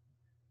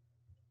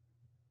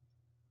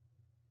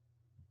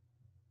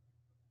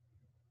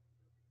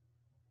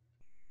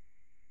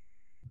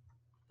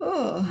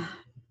 Oh.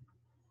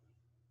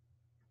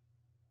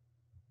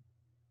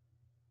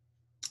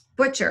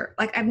 Butcher.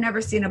 Like I've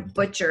never seen a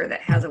butcher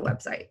that has a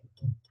website,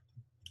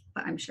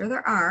 but I'm sure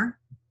there are.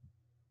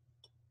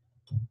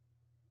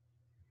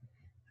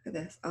 Look at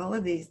this, all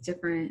of these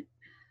different,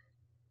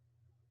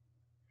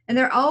 and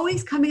they're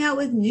always coming out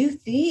with new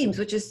themes,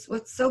 which is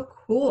what's so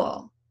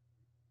cool.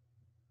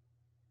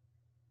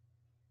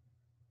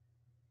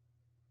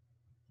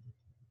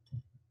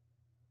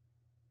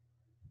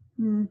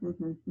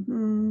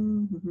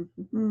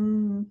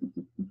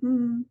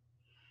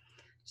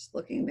 Just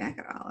looking back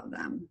at all of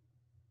them.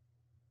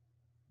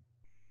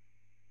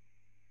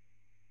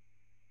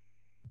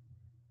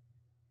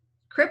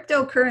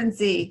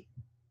 Cryptocurrency,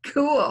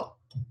 cool.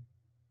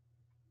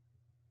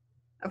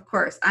 Of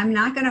course, I'm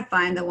not going to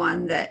find the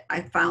one that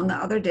I found the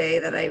other day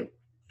that I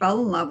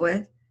fell in love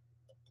with.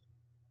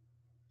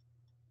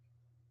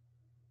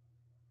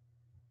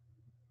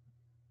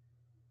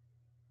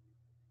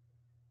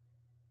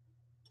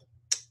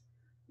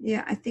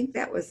 Yeah, I think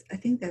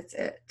that's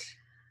it.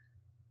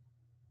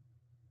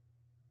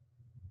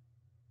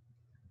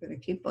 I'm going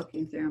to keep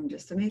looking through them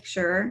just to make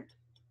sure.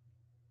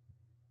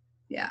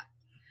 Yeah.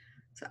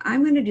 So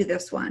I'm going to do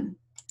this one.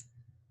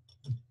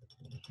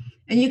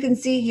 And you can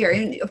see here,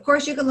 and of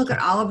course you can look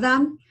at all of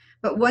them,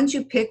 but once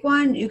you pick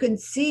one, you can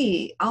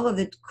see all of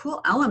the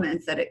cool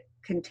elements that it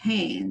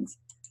contains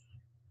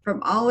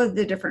from all of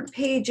the different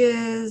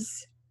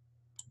pages,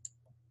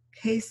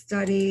 case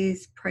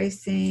studies,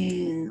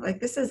 pricing. Like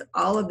this is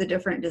all of the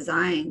different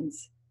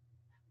designs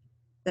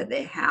that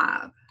they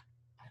have.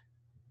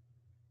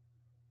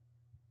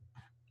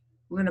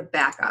 We're going to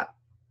back up.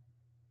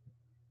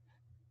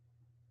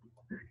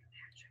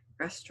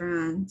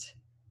 Restaurant.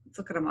 Let's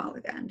look at them all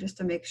again just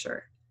to make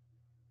sure.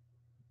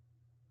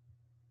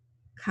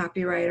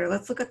 Copywriter.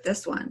 Let's look at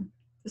this one.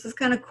 This is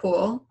kind of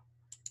cool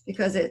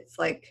because it's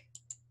like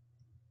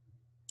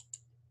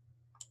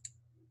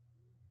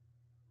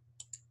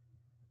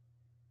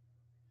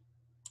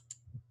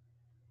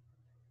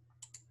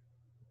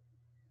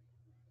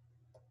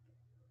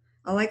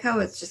I like how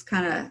it's just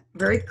kind of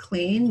very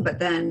clean, but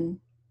then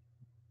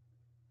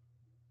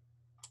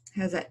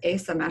has an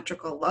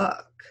asymmetrical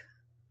look.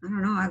 I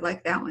don't know. I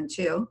like that one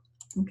too.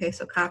 Okay,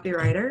 so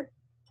copywriter.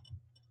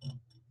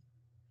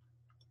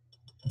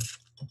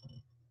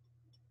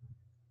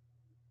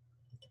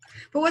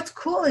 But what's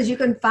cool is you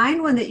can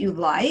find one that you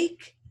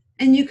like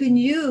and you can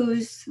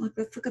use,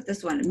 let's look at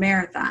this one,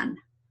 marathon.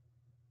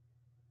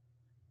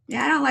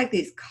 Yeah, I don't like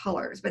these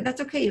colors, but that's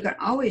okay. You can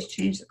always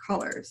change the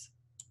colors.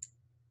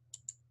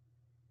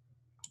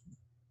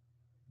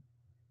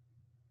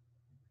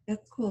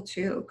 That's cool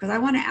too, because I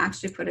want to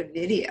actually put a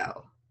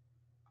video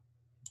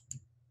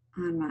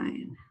on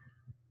mine.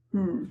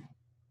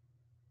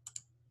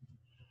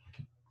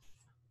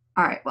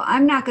 All right, well,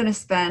 I'm not going to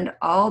spend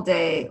all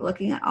day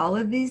looking at all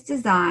of these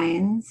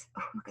designs.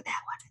 Oh, look at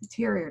that one,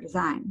 interior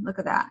design. Look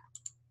at that.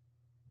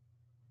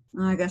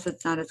 Oh, I guess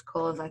it's not as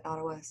cool as I thought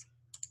it was.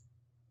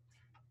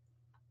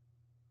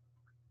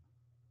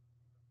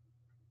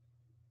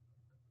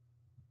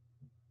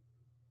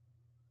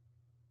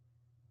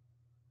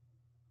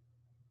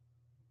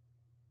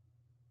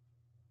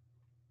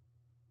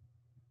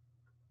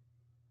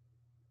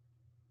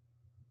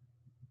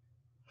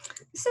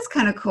 This is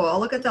kind of cool.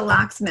 Look at the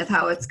locksmith,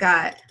 how it's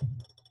got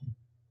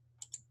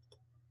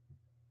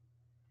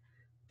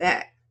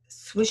that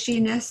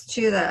swishiness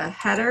to the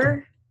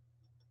header.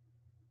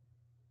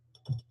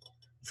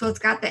 So it's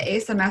got the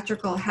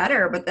asymmetrical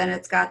header, but then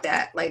it's got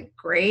that like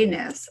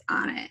grayness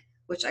on it,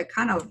 which I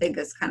kind of think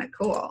is kind of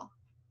cool.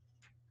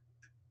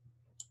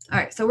 All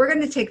right, so we're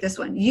going to take this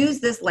one, use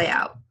this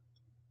layout.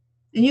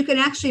 And you can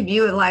actually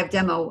view a live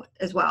demo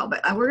as well,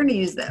 but we're going to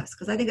use this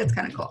because I think it's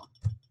kind of cool.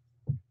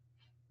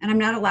 And I'm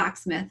not a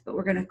locksmith, but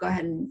we're going to go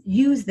ahead and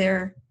use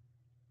their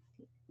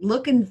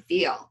look and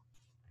feel.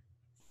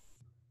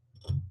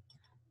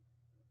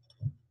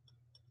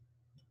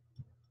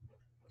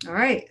 All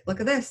right, look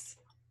at this.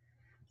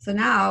 So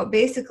now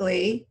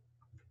basically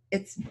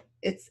it's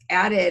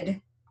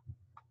added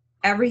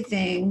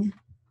everything.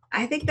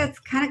 I think that's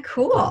kind of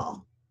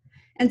cool.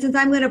 And since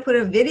I'm going to put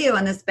a video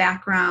in this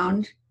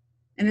background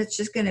and it's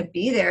just going to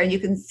be there, and you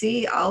can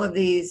see all of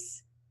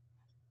these,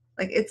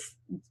 like it's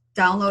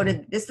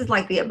downloaded. This is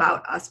like the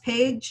About Us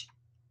page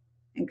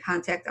and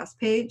Contact Us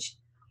page.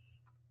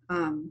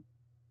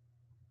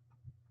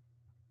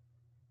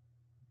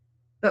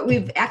 But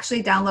we've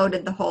actually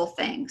downloaded the whole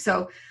thing.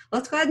 So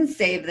let's go ahead and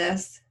save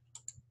this.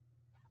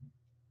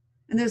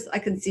 And there's, I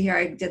can see here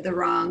I did the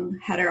wrong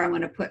header. I'm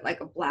going to put like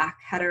a black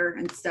header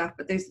and stuff,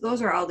 but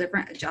those are all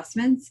different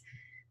adjustments.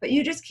 But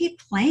you just keep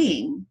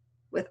playing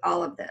with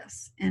all of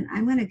this. And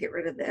I'm going to get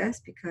rid of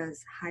this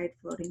because hide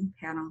floating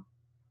panel.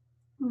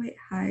 Oh wait,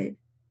 hide.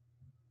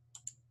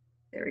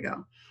 There we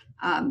go.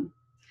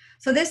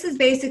 So this is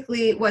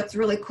basically what's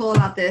really cool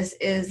about this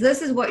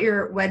is what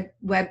your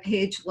web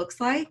page looks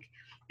like.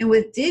 And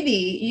with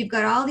Divi, you've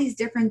got all these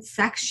different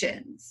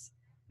sections.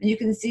 And you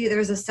can see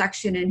there's a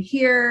section in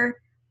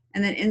here.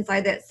 And then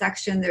inside that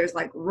section, there's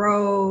like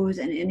rows.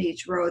 And in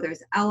each row,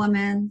 there's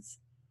elements.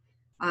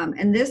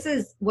 And this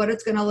is what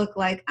it's going to look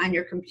like on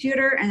your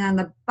computer. And on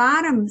the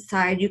bottom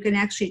side, you can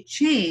actually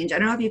change. I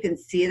don't know if you can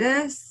see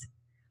this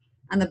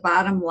on the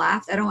bottom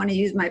left. I don't want to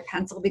use my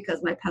pencil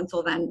because my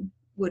pencil then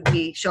would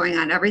be showing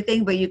on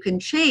everything. But you can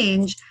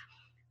change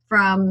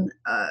from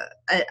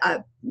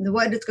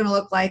what it's going to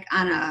look like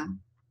on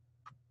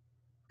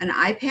an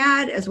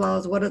iPad as well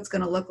as what it's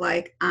going to look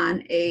like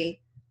on a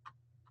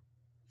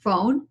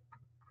phone.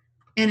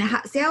 And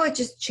see how it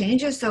just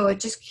changes? So it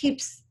just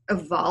keeps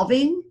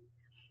evolving.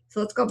 So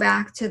let's go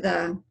back to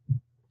the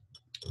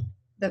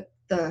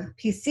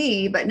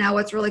PC, but now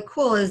what's really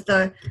cool is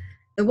the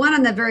one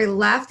on the very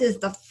left is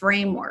the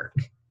framework.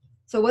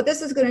 So what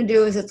this is going to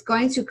do is it's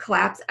going to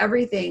collapse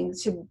everything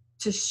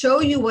to show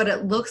you what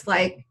it looks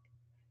like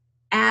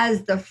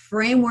as the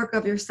framework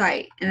of your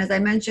site. And as I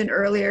mentioned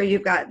earlier,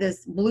 you've got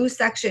this blue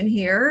section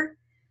here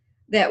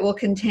that will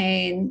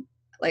contain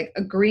like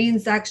a green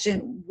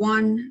section,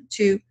 1,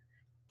 2,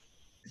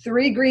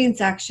 3 green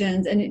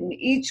sections, and in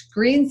each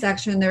green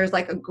section there's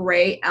like a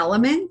gray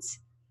element,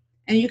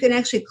 and you can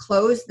actually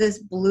close this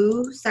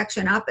blue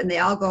section up and they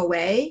all go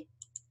away.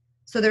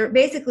 So they're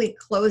basically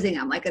closing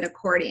them like an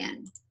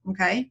accordion.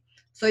 Okay,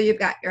 so you've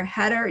got your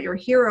header, your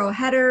hero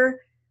header,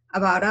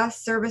 About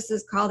Us,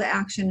 services, call to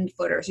action, and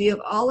footer. So you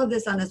have all of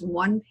this on this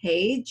one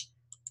page.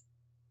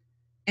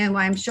 And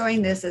why I'm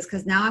showing this is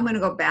because now I'm going to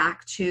go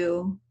back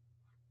to,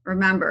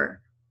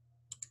 remember,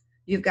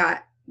 you've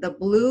got the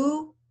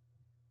blue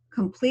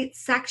complete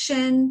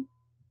section,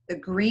 the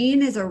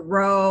green is a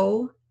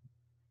row,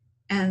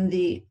 and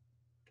the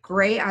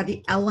gray are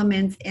the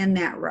elements in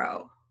that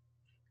row.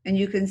 And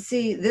you can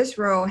see this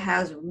row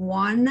has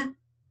one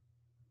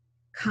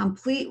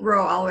complete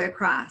row all the way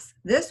across.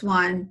 This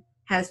one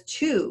has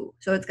 2,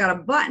 so it's got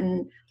a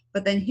button,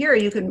 but then here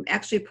you can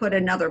actually put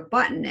another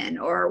button in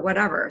or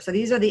whatever. So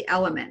these are the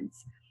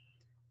elements.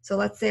 So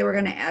let's say we're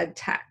going to add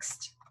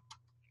text.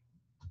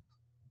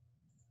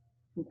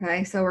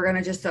 Okay, so we're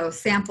going to just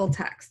sample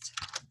text.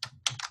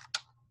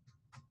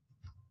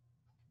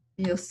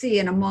 You'll see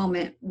in a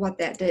moment what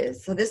that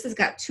is. So this has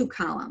got 2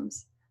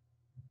 columns.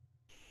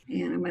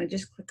 And I'm going to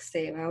just click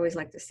save. I always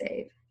like to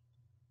save.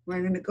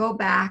 We're going to go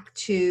back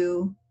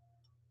to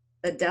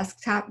the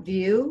desktop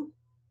view.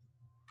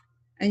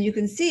 And you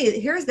can see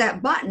here's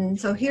that button.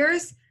 So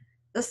here's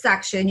the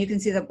section. You can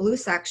see the blue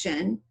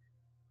section.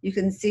 You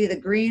can see the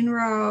green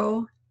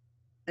row,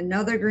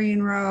 another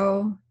green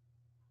row,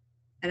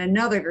 and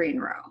another green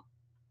row.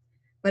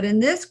 But in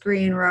this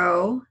green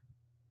row,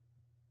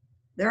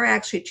 there are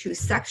actually 2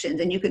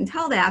 sections. And you can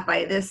tell that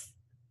by this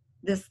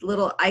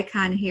little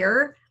icon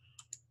here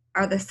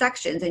are the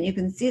sections. And you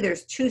can see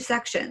there's 2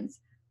 sections.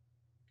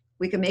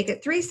 We can make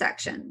it 3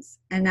 sections.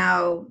 And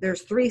now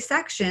there's 3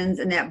 sections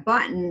and that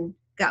button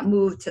got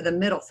moved to the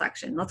middle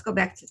section. Let's go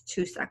back to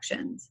 2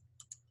 sections.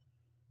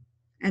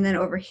 And then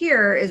over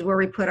here is where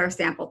we put our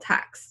sample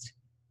text.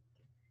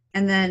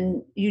 And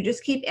then you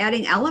just keep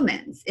adding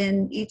elements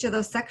in each of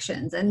those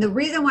sections. And the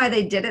reason why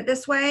they did it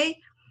this way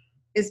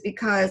is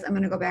because I'm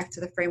going to go back to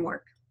the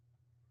framework.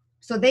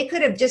 So they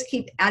could have just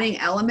keep adding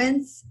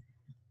elements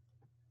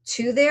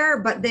to there,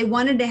 but they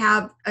wanted to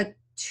have a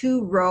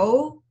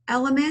 2-row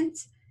element.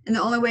 And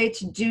the only way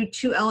to do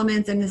 2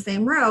 elements in the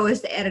same row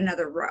is to add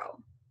another row.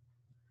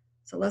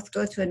 So let's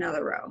go to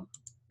another row.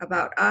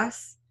 About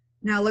us.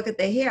 Now look at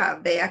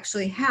they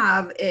actually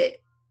have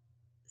it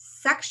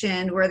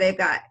sectioned where they've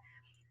got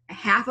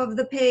half of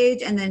the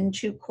page and then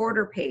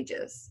 2/4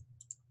 pages.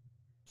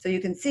 So you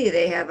can see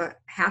they have a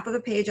half of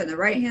the page on the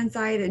right hand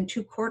side and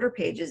 2/4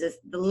 pages is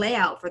the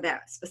layout for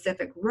that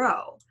specific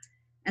row.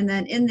 And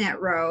then in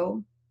that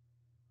row,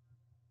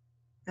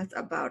 that's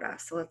about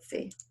us. So let's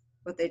see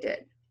what they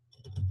did.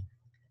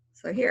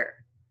 So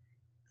here,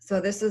 so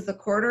this is the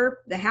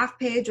half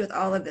page with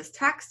all of this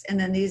text, and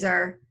then these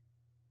are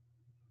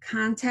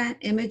content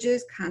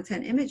images.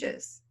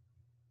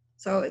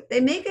 So they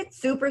make it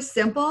super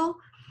simple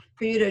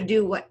for you to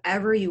do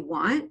whatever you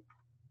want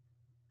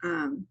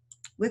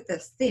with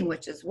this theme,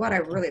 which is what I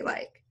really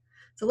like.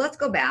 So let's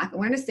go back. I'm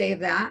going to save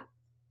that.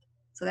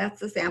 So that's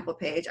the sample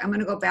page. I'm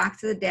going to go back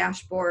to the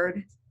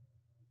dashboard.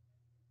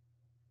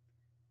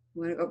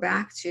 I'm going to go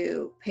back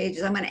to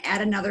pages. I'm going to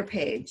add another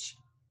page.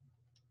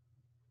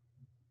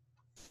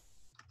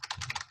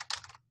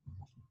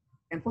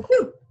 Sample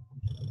 2.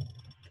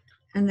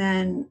 And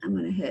then I'm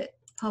going to hit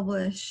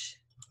publish.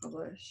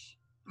 Oh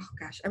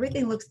gosh,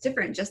 everything looks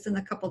different just in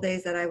the couple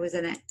days that I was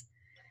in it.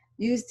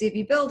 Use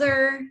Divi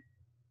Builder.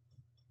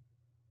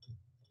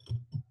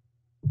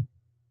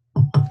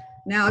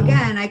 Now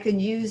again, I can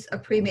use a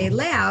pre-made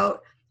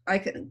layout, or I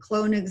can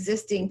clone an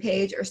existing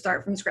page or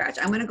start from scratch.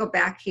 I'm going to go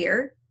back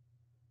here.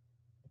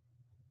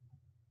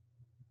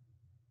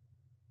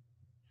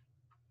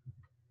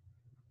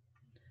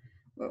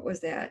 What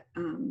was that?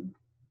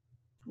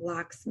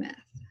 Locksmith.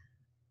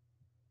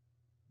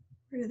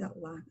 Where did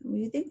that lock? Well,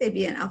 you think they'd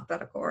be in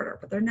alphabetical order,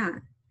 but they're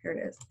not. Here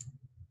it is.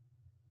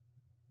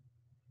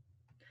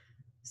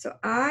 So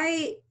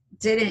I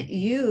didn't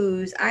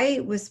use,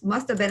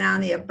 must have been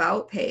on the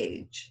about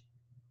page,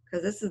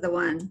 because this is the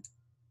one.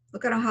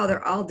 Look at how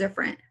they're all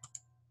different.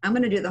 I'm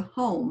going to do the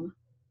home.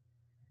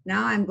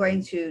 Now I'm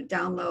going to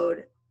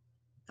download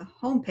the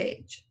home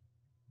page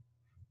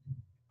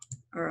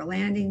or a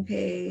landing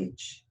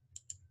page,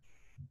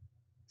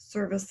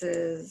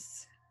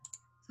 services.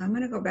 So I'm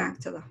going to go back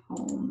to the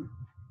home.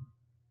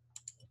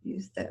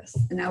 Use this.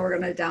 And now we're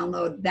going to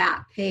download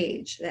that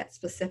page, that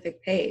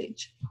specific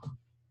page.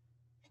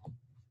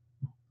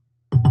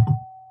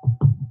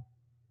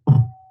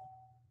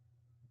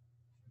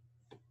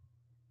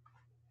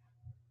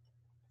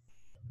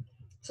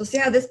 So see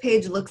how this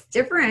page looks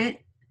different,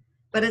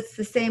 but it's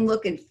the same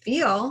look and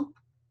feel,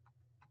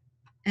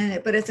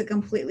 but it's a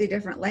completely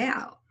different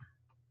layout.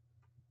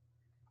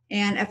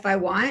 And if I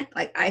want,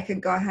 like, I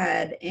could go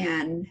ahead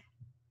and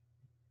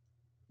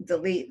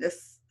delete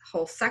this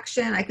whole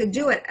section. I could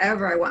do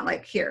whatever I want,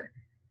 like here.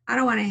 I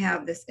don't want to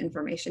have this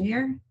information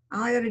here.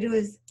 All I got to do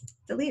is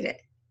delete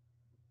it.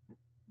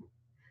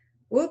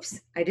 Whoops,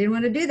 I didn't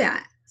want to do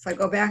that. So I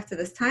go back to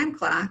this time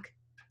clock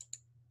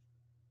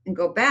and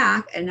go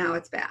back, and now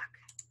it's back.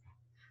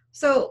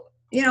 So,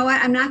 you know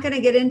what, I'm not going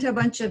to get into a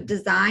bunch of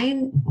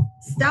design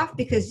stuff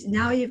because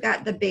now you've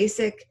got the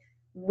basic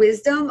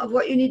wisdom of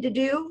what you need to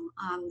do.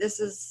 This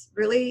is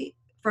really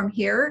from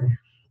here.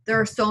 There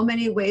are so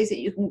many ways that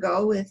you can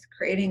go with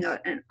creating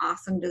an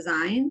awesome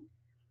design,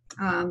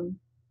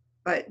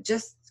 but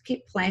just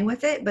keep playing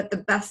with it. But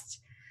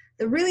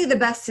really the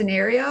best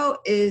scenario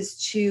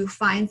is to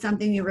find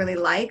something you really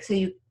like so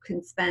you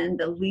can spend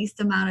the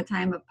least amount of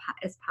time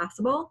as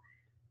possible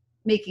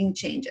making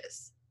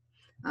changes.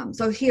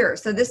 So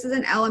this is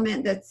an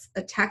element that's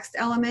a text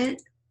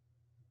element.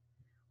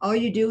 All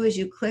you do is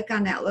you click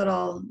on that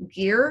little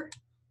gear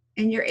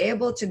and you're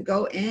able to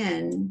go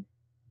in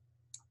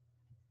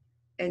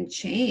and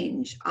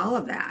change all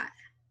of that.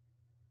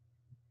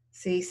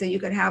 See, so you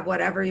could have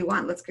whatever you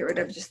want. Let's get rid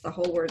of just the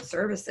whole word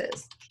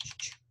services.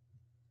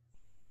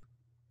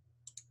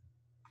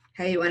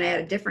 Okay, you want to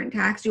add a different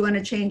text. You want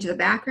to change the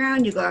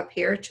background. You go up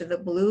here to the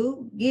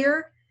blue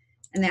gear,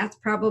 and that's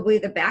probably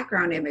the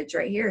background image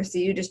right here. So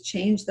you just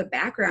change the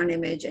background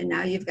image, and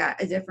now you've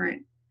got a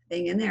different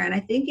thing in there. And I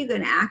think you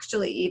can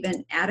actually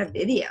even add a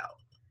video.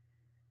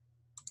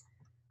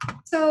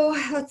 So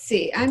let's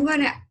see.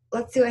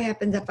 Let's see what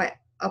happens if I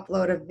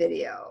upload a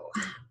video.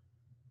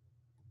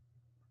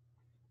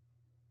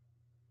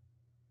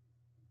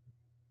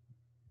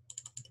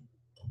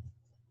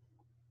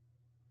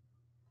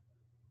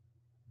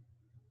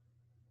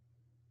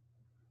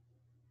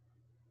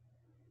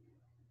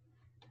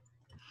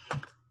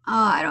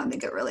 I don't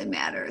think it really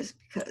matters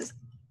because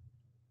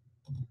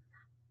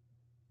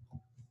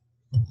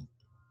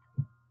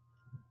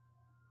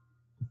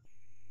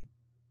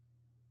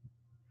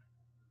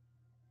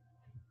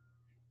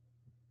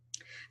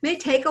may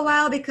take a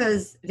while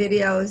because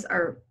videos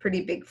are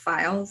pretty big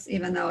files,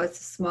 even though it's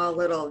a small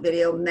little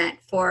video meant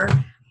for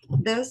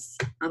this.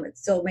 It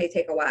still may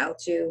take a while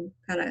to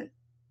kind of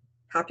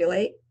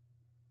populate.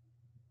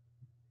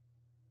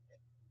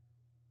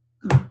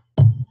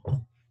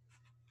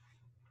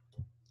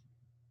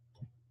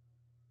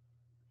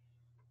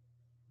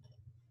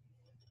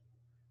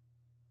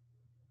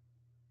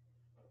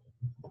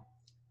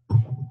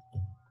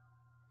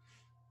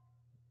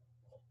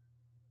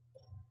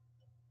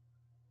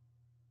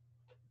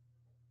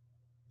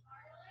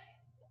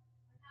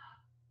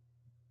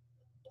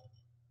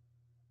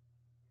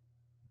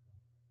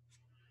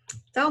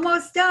 It's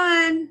almost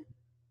done.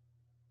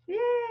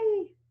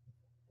 Yay.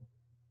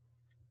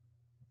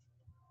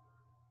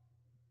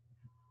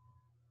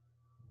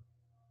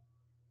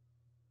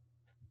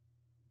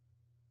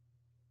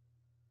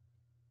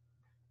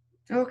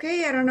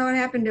 Okay, I don't know what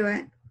happened to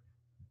it.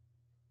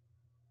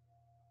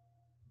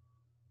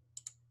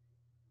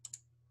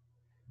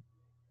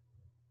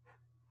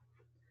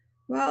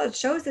 Well, it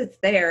shows it's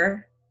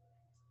there.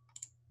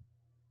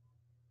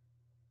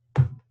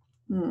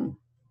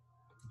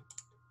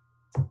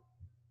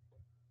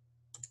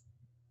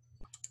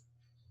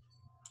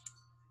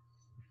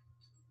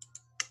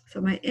 So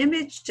my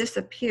image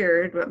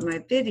disappeared, but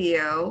my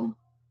video,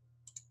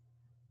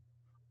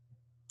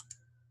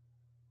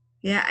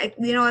 yeah,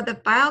 you know what, the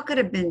file could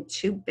have been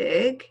too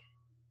big.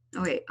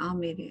 Oh wait, all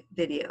media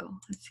video.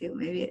 Let's see,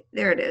 maybe,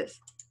 there it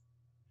is.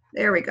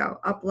 There we go,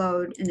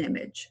 upload an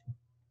image.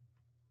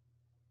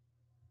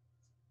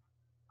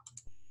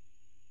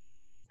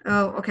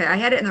 Oh, okay, I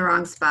had it in the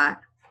wrong spot.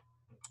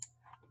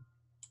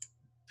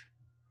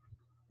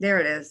 There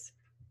it is.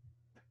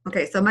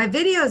 Okay, so my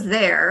video's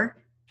there.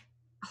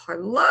 Oh, I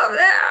love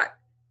that.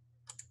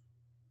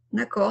 Isn't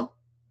that cool?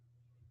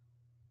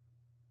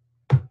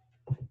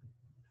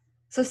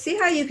 So see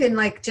how you can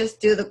like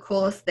just do the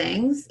coolest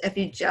things if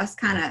you just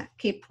kind of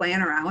keep playing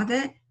around with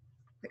it?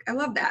 Like, I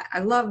love that. I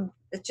love,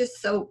 it's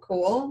just so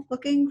cool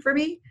looking for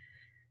me.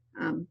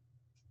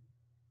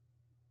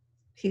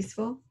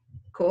 Peaceful,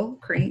 cool,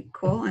 great,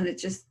 cool, and it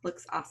just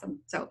looks awesome.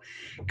 So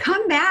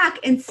come back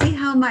and see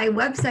how my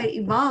website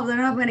evolves. I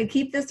don't know if I'm going to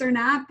keep this or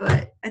not,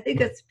 but I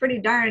think it's pretty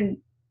darn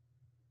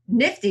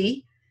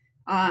nifty.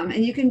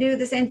 And you can do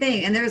the same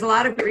thing. And there's a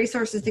lot of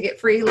resources to get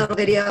free little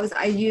videos.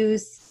 I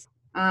use,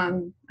 I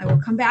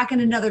will come back in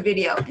another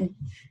video and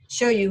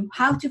show you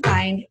how to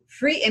find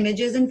free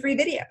images and free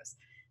videos.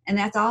 And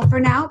that's all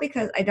for now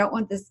because I don't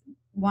want this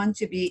one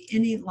to be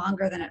any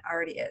longer than it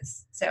already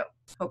is. So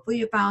hopefully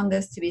you found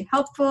this to be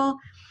helpful,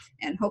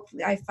 and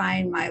hopefully I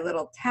find my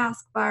little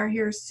taskbar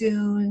here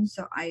soon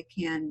so I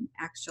can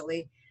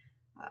actually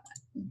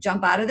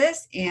jump out of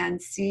this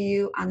and see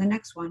you on the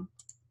next one.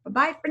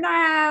 Bye-bye for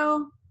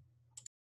now.